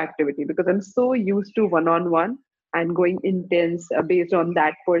group activity, because I'm so used to one-on-one and going intense based on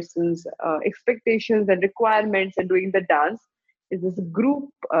that person's expectations and requirements and doing the dance. Is this group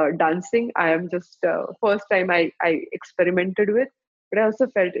dancing? I am just first time I experimented with, but I also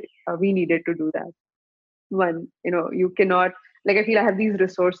felt we needed to do that. One, you cannot, like, I feel I have these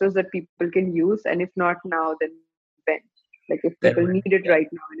resources that people can use, and if not now, then when? Like, if people need Then it when? right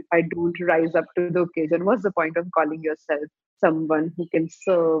now, Yeah. and if I don't rise up to the occasion, what's the point of calling yourself someone who can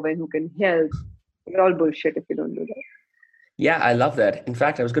serve and who can help? You're all bullshit if you don't do that. Yeah, I love that. In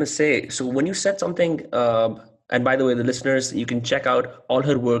fact, I was going to say, so when you said something, and by the way, the listeners, you can check out all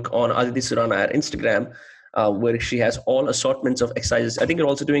her work on Aditi Surana at Instagram, where she has all assortments of exercises. I think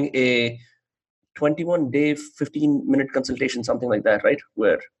you're also doing a 21-day, 15-minute consultation, something like that, right?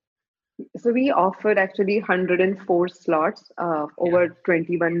 Where, So we offered actually 104 slots yeah, over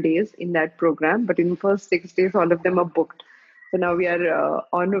 21 days in that program, but in first 6 days, all of them are booked. So now we are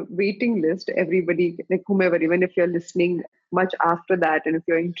on a waiting list. Everybody, like whomever, even if you're listening much after that, and if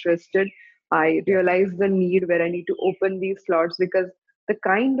you're interested, I yeah, realize the need where I need to open these slots, because the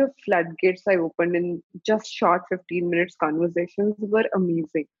kind of floodgates I opened in just short 15 minutes conversations were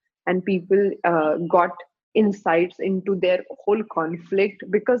amazing. And people got insights into their whole conflict,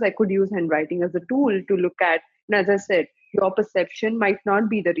 because I could use handwriting as a tool to look at. And as I said, your perception might not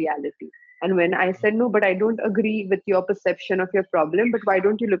be the reality. And when I said, no, but I don't agree with your perception of your problem, but why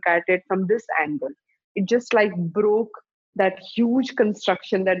don't you look at it from this angle? It just like broke that huge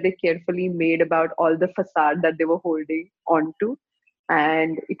construction that they carefully made about all the facade that they were holding onto.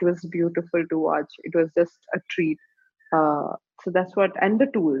 And it was beautiful to watch. It was just a treat. So that's what, and the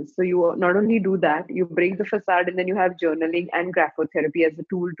tools. So you not only do that, you break the facade, and then you have journaling and graphotherapy as a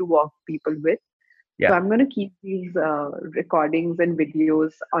tool to walk people with. So yeah. I'm going to keep these recordings and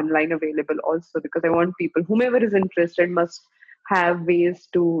videos online available also, because I want people, whomever is interested, must have ways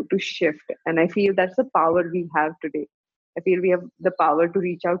to shift. And I feel that's the power we have today. I feel we have the power to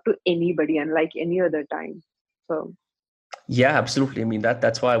reach out to anybody, unlike any other time. So Yeah, absolutely. I mean,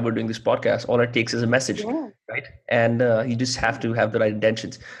 that's why we're doing this podcast. All it takes is a message, yeah. right? And you just have to have the right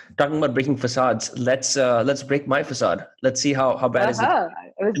intentions. Talking about breaking facades, let's break my facade. Let's see how bad is it. Aha.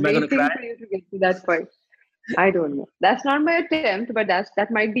 I was Am I going to cry? waiting for you to get to that point. I don't know. That's not my attempt, but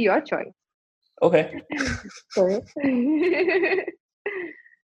that might be your choice. Okay. So,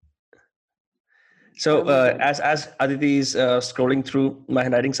 So um, as Aditi is scrolling through my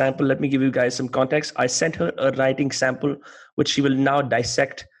handwriting sample, let me give you guys some context. I sent her a writing sample, which she will now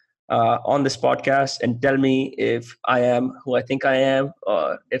dissect on this podcast and tell me if I am who I think I am,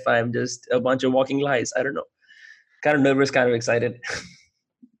 or if I am just a bunch of walking lies. I don't know. Kind of nervous, kind of excited.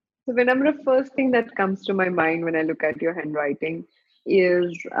 so whenever the first thing that comes to my mind when I look at your handwriting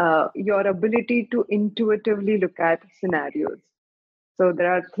is your ability to intuitively look at scenarios. So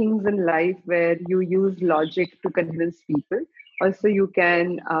there are things in life where you use logic to convince people. Also, you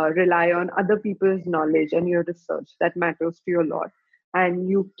can rely on other people's knowledge and your research. That matters to you a lot. And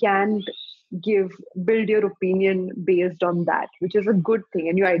you can build your opinion based on that, which is a good thing.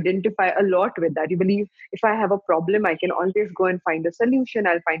 And you identify a lot with that. You believe, if I have a problem, I can always go and find a solution.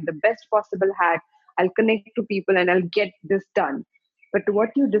 I'll find the best possible hack. I'll connect to people and I'll get this done. But what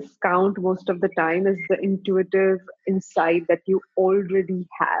you discount most of the time is the intuitive insight that you already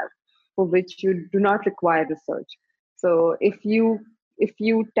have, for which you do not require research. So if you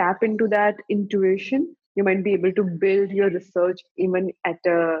tap into that intuition, you might be able to build your research even at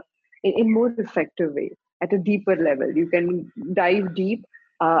in more effective way, at a deeper level. You can dive deep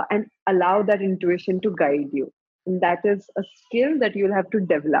and allow that intuition to guide you. And that is a skill that you'll have to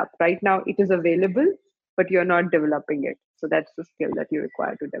develop. Right now, it is available, but you're not developing it. So that's the skill that you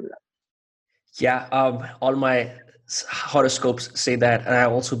require to develop. Yeah, all my horoscopes say that, and I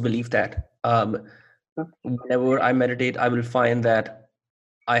also believe that. Whenever I meditate, I will find that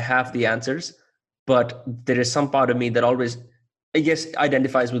I have the answers, but there is some part of me that always, I guess,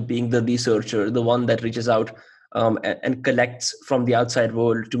 identifies with being the researcher, the one that reaches out and collects from the outside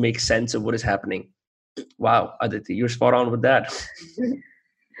world to make sense of what is happening. Wow, Aditi, you're spot on with that.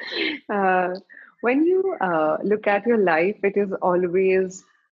 uh, when you look at your life, it is always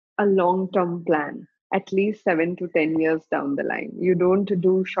a long-term plan, at least 7 to 10 years down the line. You don't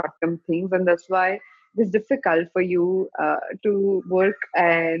do short-term things, and that's why it is difficult for you to work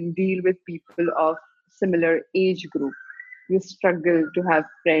and deal with people of similar age group. You struggle to have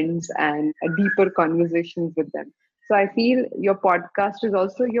friends and deeper conversations with them. So I feel your podcast is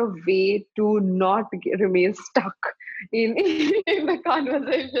also your way to not remain stuck in, in the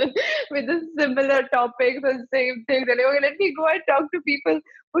conversation with the similar topics and same things. And okay, let me go and talk to people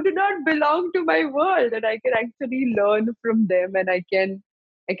who do not belong to my world, and I can actually learn from them, and I can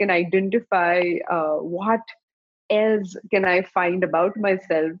identify what else can I find about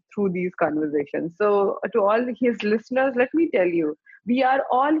myself through these conversations. So, to all his listeners, let me tell you, we are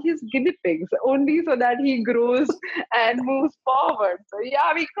all his guinea pigs, only so that he grows and moves forward. So,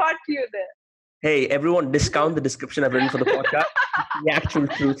 yeah, we caught you Hey, everyone, discount the description I've written for the podcast. The actual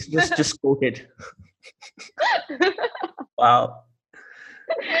truth. Just quote it. Wow.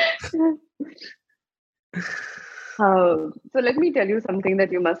 So, let me tell you something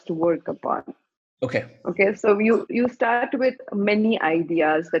that you must work upon. Okay. Okay, so you start with many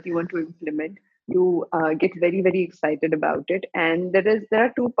ideas that you want to implement. You get very excited about it, and there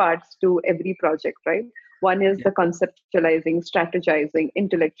are two parts to every project, right? One is Yeah. the conceptualizing, strategizing,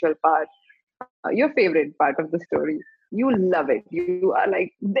 intellectual part. Your favorite part of the story. You love it. You are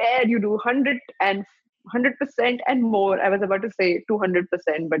like there. You do 100% and more. I was about to say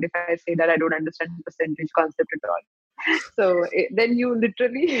 200%, but if I say that, I don't understand percentage concept at all. So then you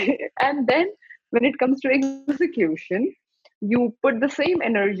literally, and then when it comes to execution, you put the same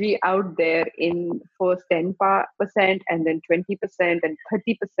energy out there in first 10% and then 20% and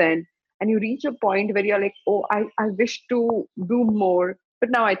 30%. And you reach a point where you're like, oh, I wish to do more,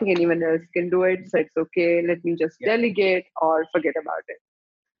 but now I think anyone else can do it. So it's okay. Let me just Yeah. delegate or forget about it.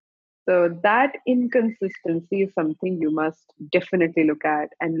 So that inconsistency is something you must definitely look at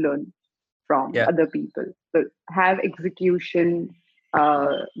and learn from Yeah. other people. So have execution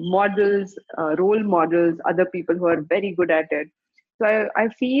models, role models, other people who are very good at it. So I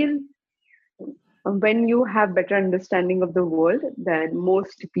feel when you have better understanding of the world than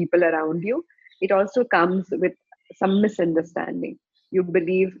most people around you, it also comes with some misunderstanding. You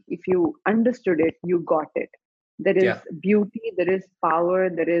believe if you understood it, you got it. There is Yeah. beauty, there is power,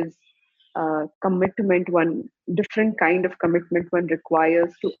 there is commitment, one different kind of commitment one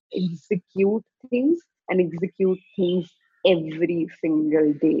requires to execute things and execute things every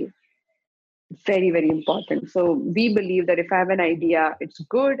single day. Very important. So we believe that if I have an idea, it's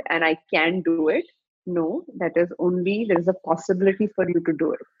good and I can do it. No, that is only there is a possibility for you to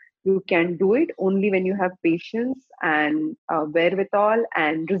do it. You can do it only when you have patience and wherewithal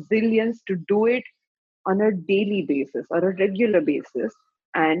and resilience to do it on a daily basis or a regular basis,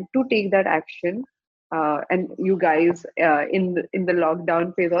 and to take that action. And you guys, in the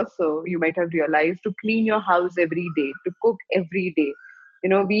lockdown phase also, you might have realized to clean your house every day, to cook every day.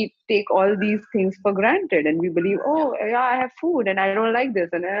 We take all these things for granted and we believe, oh yeah, I have food and I don't like this,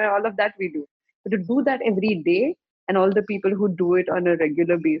 and all of that we do. But to do that every day, and all the people who do it on a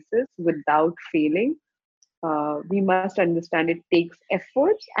regular basis without failing, we must understand it takes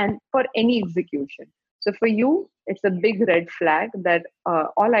efforts and for any execution. So for you, it's a big red flag that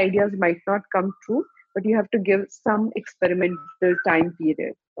all ideas might not come true, but you have to give some experimental time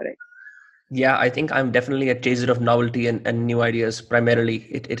period for it. Yeah, I think I'm definitely a chaser of novelty and new ideas primarily.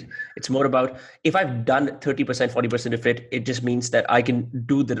 It's more about if I've done 30%, 40% of it, it just means that I can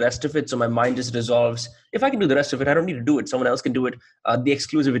do the rest of it. So my mind just resolves. If I can do the rest of it, I don't need to do it. Someone else can do it. The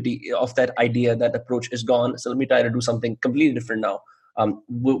exclusivity of that idea, that approach is gone. So let me try to do something completely different now.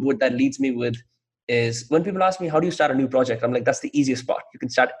 What that leads me with is when people ask me, how do you start a new project? I'm like, that's the easiest part. You can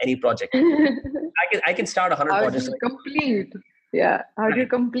start any project. I can start 100 How do projects. you complete? Yeah, how do you Right.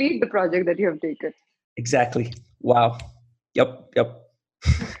 complete the project that you have taken? Exactly. Wow. Yep. Yep.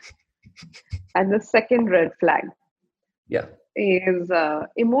 And the second red flag Yeah. is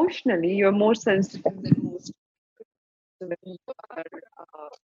emotionally, you're more sensitive than most. So when you are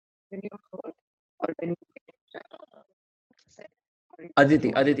when you're hurt or when you get upset or you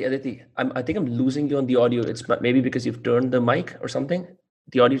Aditi. I think I'm losing you on the audio. It's maybe because you've turned the mic or something.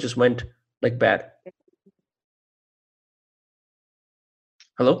 The audio just went like bad.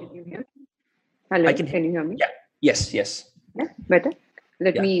 can Hello? you hear me? I Hello, can hear. can you hear me? Yeah. Yes. Yes. Yeah, better.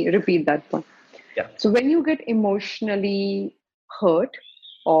 Let Yeah. me repeat that point. Yeah. So when you get emotionally hurt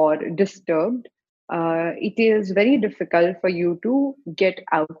or disturbed, it is very difficult for you to get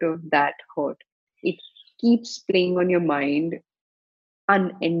out of that hurt. It keeps playing on your mind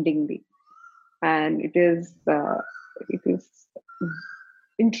unendingly, and it is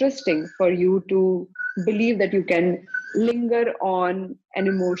interesting for you to believe that you can linger on an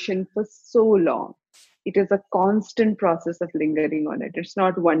emotion for so long. It is a constant process of lingering on it. It's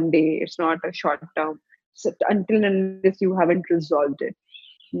not one day, it's not a short term. So until and unless you haven't resolved it.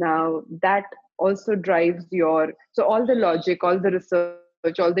 Now that also drives your, so all the logic, all the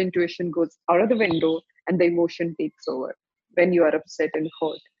research, all the intuition goes out of the window, and the emotion takes over when you are upset and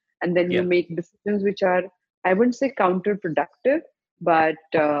hurt. And then you Yeah. make decisions which are, I wouldn't say counterproductive, but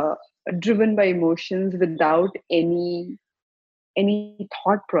driven by emotions without any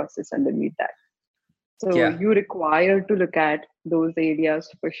thought process underneath that. So Yeah. you require to look at those areas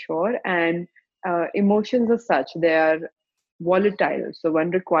for sure. And emotions as such, they are volatile. So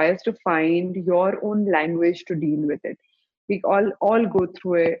one requires to find your own language to deal with it. We all go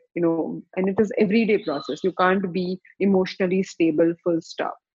through it, and it is everyday process. You can't be emotionally stable full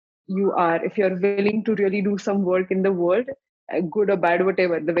stop. You are, if you're willing to really do some work in the world, good or bad,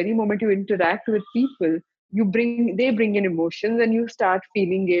 whatever, the very moment you interact with people, they bring in emotions, and you start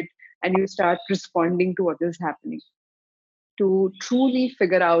feeling it, and you start responding to what is happening. To truly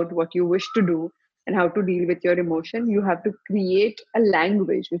figure out what you wish to do and how to deal with your emotion, you have to create a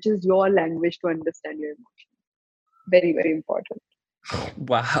language which is your language to understand your emotion. Very, very important.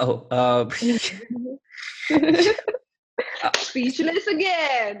 Wow. Speechless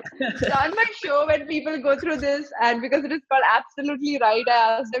again. So on my show, when people go through this, and because it is called Absolutely Right,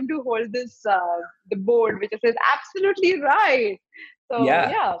 I ask them to hold this the board which says Absolutely Right. So Yeah.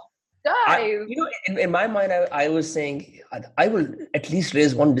 yeah, guys. In my mind, I was saying I will at least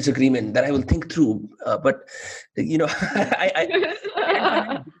raise one disagreement that I will think through. But I end my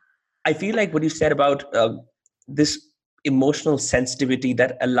mind. I feel like what you said about this emotional sensitivity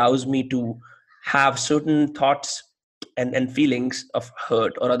that allows me to have certain thoughts and feelings of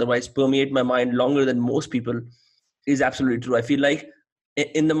hurt or otherwise permeate my mind longer than most people is absolutely true. I feel like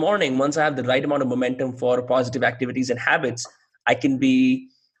in the morning, once I have the right amount of momentum for positive activities and habits, I can be,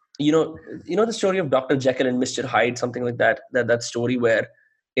 the story of Dr. Jekyll and Mr. Hyde, something like that. That story where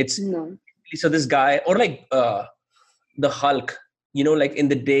it's No. so this guy, or like the Hulk, like in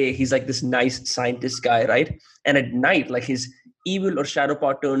the day he's like this nice scientist guy, right? And at night, like his evil or shadow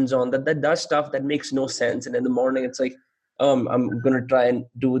part turns on, that does stuff that makes no sense. And in the morning, it's like, I'm gonna try and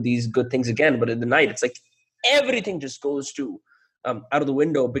do these good things again. But in the night, it's like everything just goes to out of the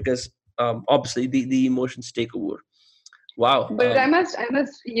window because obviously the emotions take over. Wow. But I must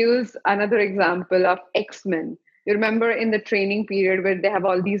use another example of X-Men. You remember in the training period where they have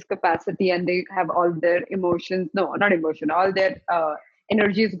all these capacity and they have all their emotions, no, not emotion, all their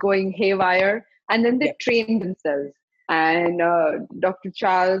energies going haywire, and then Yeah. they train themselves. And Dr.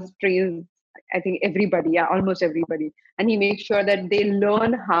 Charles trains, I think everybody, yeah, almost everybody, and he makes sure that they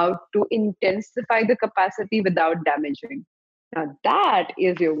learn how to intensify the capacity without damaging. Now that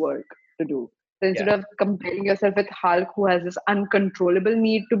is your work to do. So instead Yeah. of comparing yourself with Hulk, who has this uncontrollable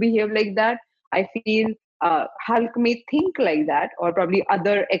need to behave like that, I feel Hulk may think like that, or probably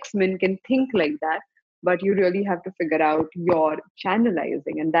other X-Men can think like that, but you really have to figure out your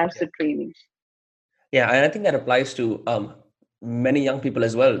channelizing, and that's Yeah. the training. Yeah, and I think that applies to many young people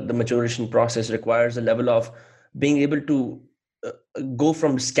as well. The maturation process requires a level of being able to go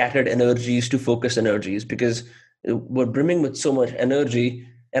from scattered energies to focused energies because we're brimming with so much energy,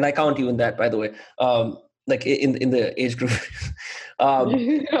 and I count you in that, by the way. Like in the age group, um,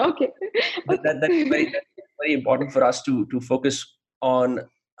 Okay. that's very important for us to focus on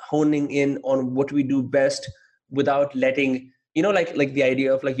honing in on what we do best without letting like the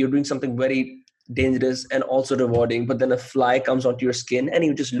idea of like you're doing something very dangerous and also rewarding, but then a fly comes onto your skin and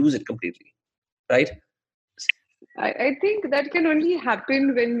you just lose it completely, right? I think that can only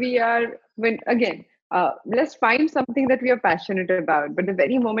happen when we are, when again, let's find something that we are passionate about. But the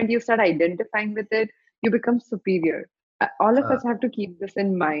very moment you start identifying with it, you become superior. All of Uh, us have to keep this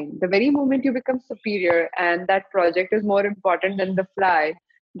in mind. The very moment you become superior and that project is more important than the fly,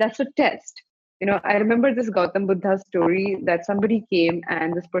 that's a test. I remember this Gautam Buddha story that somebody came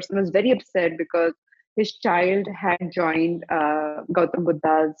and this person was very upset because his child had joined Gautam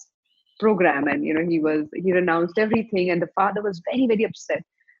Buddha's program, and he renounced everything, and the father was very, very upset,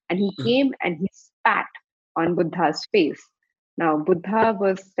 and he came and he spat on Buddha's face. Now Buddha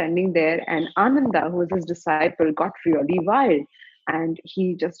was standing there, and Ananda, who was his disciple, got really wild, and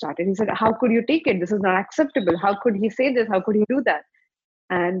he said, how could you take it? This is not acceptable. How could he say this? How could he do that?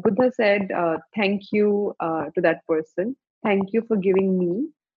 And Buddha said, thank you to that person. Thank you for giving me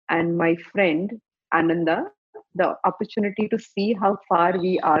and my friend Ananda the opportunity to see how far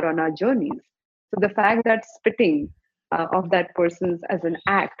we are on our journeys. So the fact that spitting of that person's as an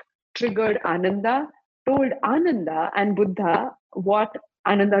act triggered Ananda, told Ananda and Buddha what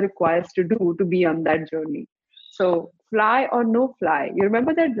Ananda requires to do to be on that journey. So fly or no fly. You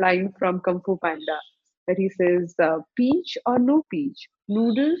remember that line from Kung Fu Panda that he says, peach or no peach,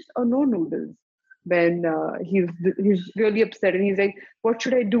 noodles or no noodles. When he's really upset and he's like, "What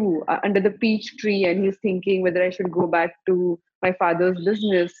should I do under the peach tree?" And he's thinking whether I should go back to my father's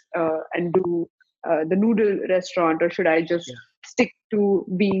business and do the noodle restaurant, or should I just Yeah. stick to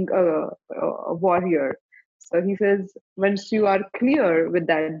being a warrior. So he says, once you are clear with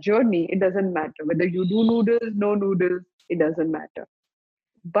that journey, it doesn't matter whether you do noodles, no noodles, it doesn't matter.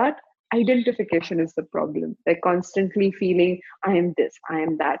 But identification is the problem. Like constantly feeling, I am this, I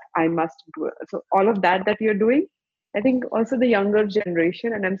am that, I must do it. So all of that you're doing, I think also the younger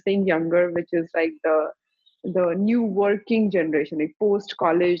generation, and I'm saying younger, which is like the new working generation, like post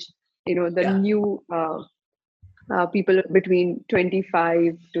college, the Yeah. new people between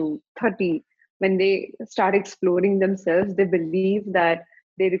 25 to 30, when they start exploring themselves, they believe that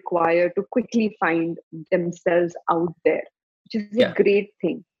they require to quickly find themselves out there, which is a Yeah. great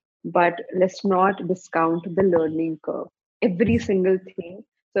thing. But let's not discount the learning curve. Every single thing.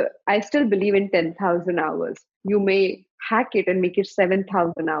 So I still believe in 10,000 hours. You may hack it and make it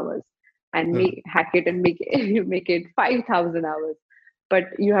 7,000 hours, and Hmm. hack it and make it, make it 5,000 hours. But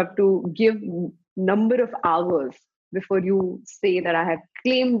you have to give number of hours before you say that I have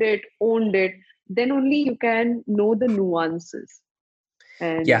claimed it, owned it. Then only you can know the nuances,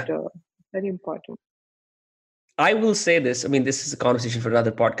 and Yeah. very important. I will say this. I mean, this is a conversation for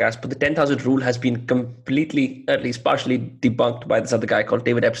another podcast, but the 10,000 rule has been completely, at least partially, debunked by this other guy called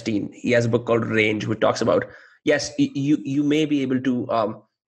David Epstein. He has a book called Range, which talks about, yes, you may be able to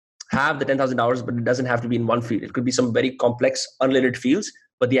have the 10,000 hours, but it doesn't have to be in one field. It could be some very complex, unrelated fields,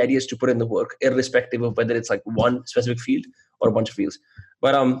 but the idea is to put in the work, irrespective of whether it's like one specific field or a bunch of fields.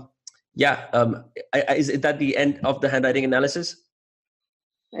 But yeah, is that the end of the handwriting analysis?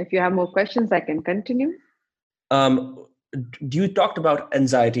 If you have more questions, I can continue. um, you talked about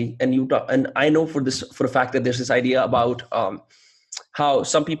anxiety, and and I know for a fact that there's this idea about how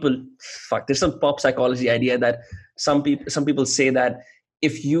some people, fuck, there's some pop psychology idea that some people say that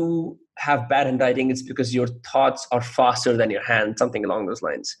if you have bad handwriting, it's because your thoughts are faster than your hand, something along those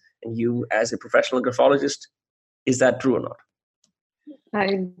lines. And you, as a professional graphologist, is that true or not?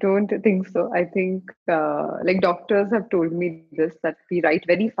 I don't think so. I think like doctors have told me this, that we write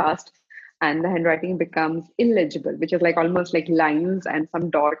very fast and the handwriting becomes illegible, which is like almost like lines and some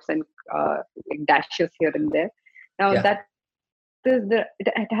dots and like dashes here and there. Now Yeah. that is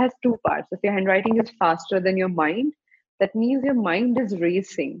it has two parts. If your handwriting is faster than your mind, that means your mind is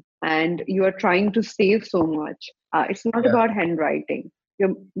racing and you are trying to save so much. It's not Yeah. about handwriting.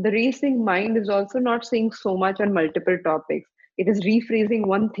 The racing mind is also not saying so much on multiple topics. It is rephrasing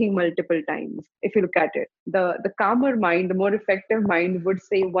one thing multiple times. If you look at it, the calmer mind, the more effective mind would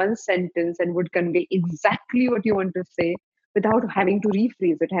say one sentence and would convey exactly what you want to say without having to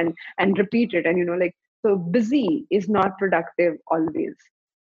rephrase it and repeat it. And like, so busy is not productive always.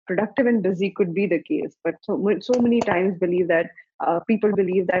 Productive and busy could be the case, but so many times believe that people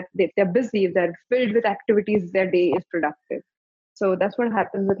believe that if they're busy, if they're filled with activities, their day is productive. So that's what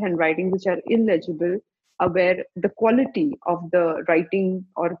happens with handwriting, which are illegible, where the quality of the writing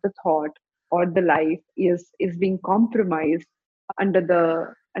or the thought or the life is being compromised under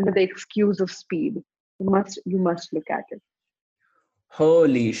the excuse of speed. You must look at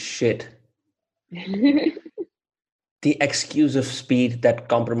Holy shit. it. The excuse of speed that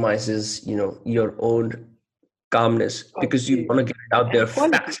compromises, your own calmness because you Copy want to get it out there and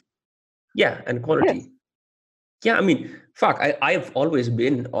quality. fast. Yeah, and Yes. quality. Yeah, I mean, fuck, I've always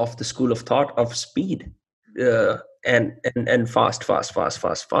been of the school of thought of speed, and fast, fast, fast,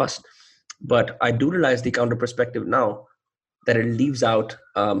 fast, fast. But I do realize the counter perspective now, that it leaves out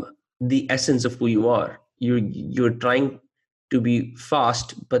the essence of who you are. You're trying to be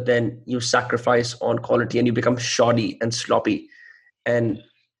fast, but then you sacrifice on quality and you become shoddy and sloppy. And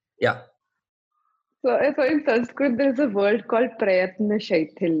yeah. So in Sanskrit, there's a word called prayatna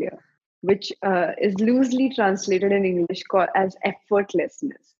shaithilya, which is loosely translated in English as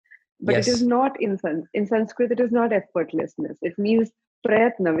effortlessness. But it is Yes. not in Sanskrit. It is not effortlessness. It means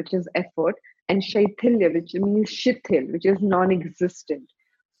prayatna, which is effort, and shaithilya, which means shithil, which is non-existent.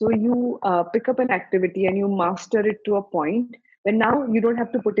 So you pick up an activity and you master it to a point where now you don't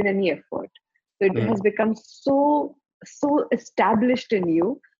have to put in any effort. So it has Mm. become so established in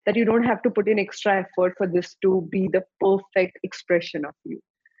you that you don't have to put in extra effort for this to be the perfect expression of you.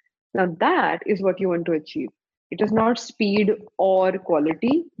 Now, that is what you want to achieve. It is not speed or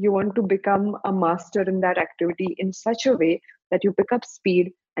quality. You want to become a master in that activity in such a way that you pick up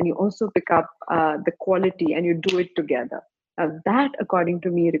speed and you also pick up the quality and you do it together. Now, that, according to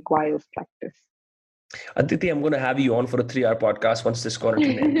me, requires practice. Aditi, I'm going to have you on for a 3-hour podcast once this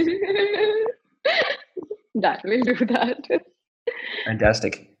quarantine ends. That will do that.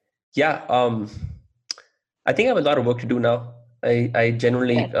 Fantastic. Yeah, I think I have a lot of work to do now. I Yes.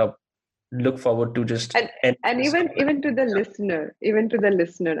 genuinely look forward to just and end and this. even to the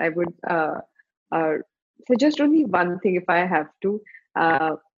listener, I would uh, suggest only one thing if I have to.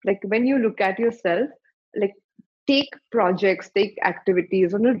 Like when you look at yourself, like take projects, take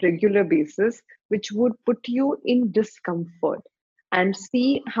activities on a regular basis which would put you in discomfort, and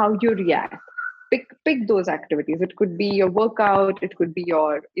see how you react. Pick those activities. It could be your workout, it could be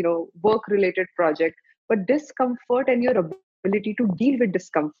your work related project, but discomfort and your ability to deal with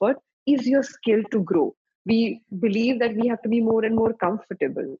discomfort is your skill to grow. We believe that we have to be more and more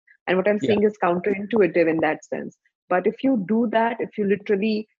comfortable. And what I'm Yeah. saying is counterintuitive in that sense. But if you do that, if you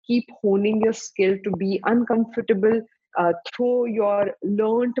literally keep honing your skill to be uncomfortable, throw your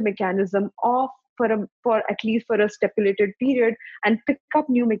learned mechanism off for at least for a stipulated period, and pick up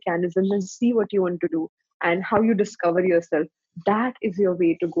new mechanisms and see what you want to do and how you discover yourself, that is your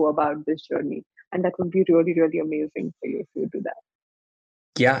way to go about this journey. And that would be really, really amazing for you if you do that.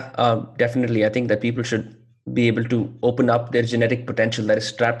 Yeah, definitely. I think that people should be able to open up their genetic potential that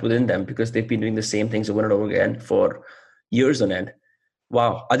is trapped within them because they've been doing the same things over and over again for years on end.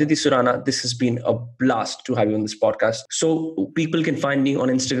 Wow, Aditi Surana, this has been a blast to have you on this podcast. So people can find you on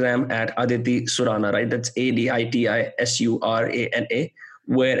Instagram at Aditi Surana, right? That's ADITISURANA.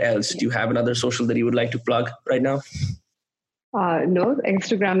 Where else? Do you have another social that you would like to plug right now? No,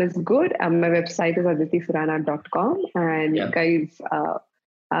 Instagram is good. My website is aditisurana.com. And Yeah. guys,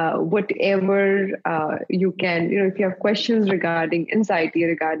 whatever you can, if you have questions regarding anxiety,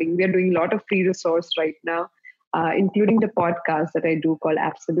 we are doing a lot of free resource right now, including the podcast that I do called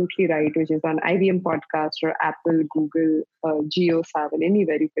Absolutely Right, which is on IVM Podcast or Apple, Google, Geo, Savan,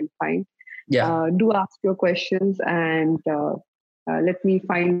 anywhere you can find. Yeah. Do ask your questions, and let me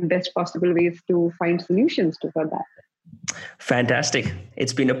find best possible ways to find solutions for that. Fantastic.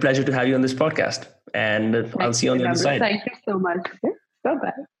 It's been a pleasure to have you on this podcast. And I'll Thank see you, you on the other Vinamra. side. Thank you so much. Bye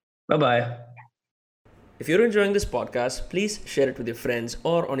bye. Bye bye. If you're enjoying this podcast, please share it with your friends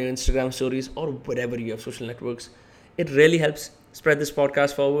or on your Instagram stories or wherever you have social networks. It really helps spread this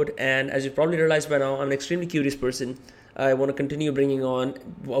podcast forward. And as you probably realized by now, I'm an extremely curious person. I want to continue bringing on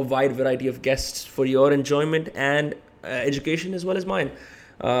a wide variety of guests for your enjoyment and education as well as mine.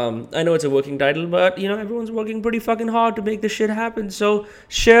 I know it's a working title, but everyone's working pretty fucking hard to make this shit happen. So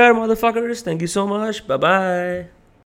share, motherfuckers. Thank you so much. Bye bye.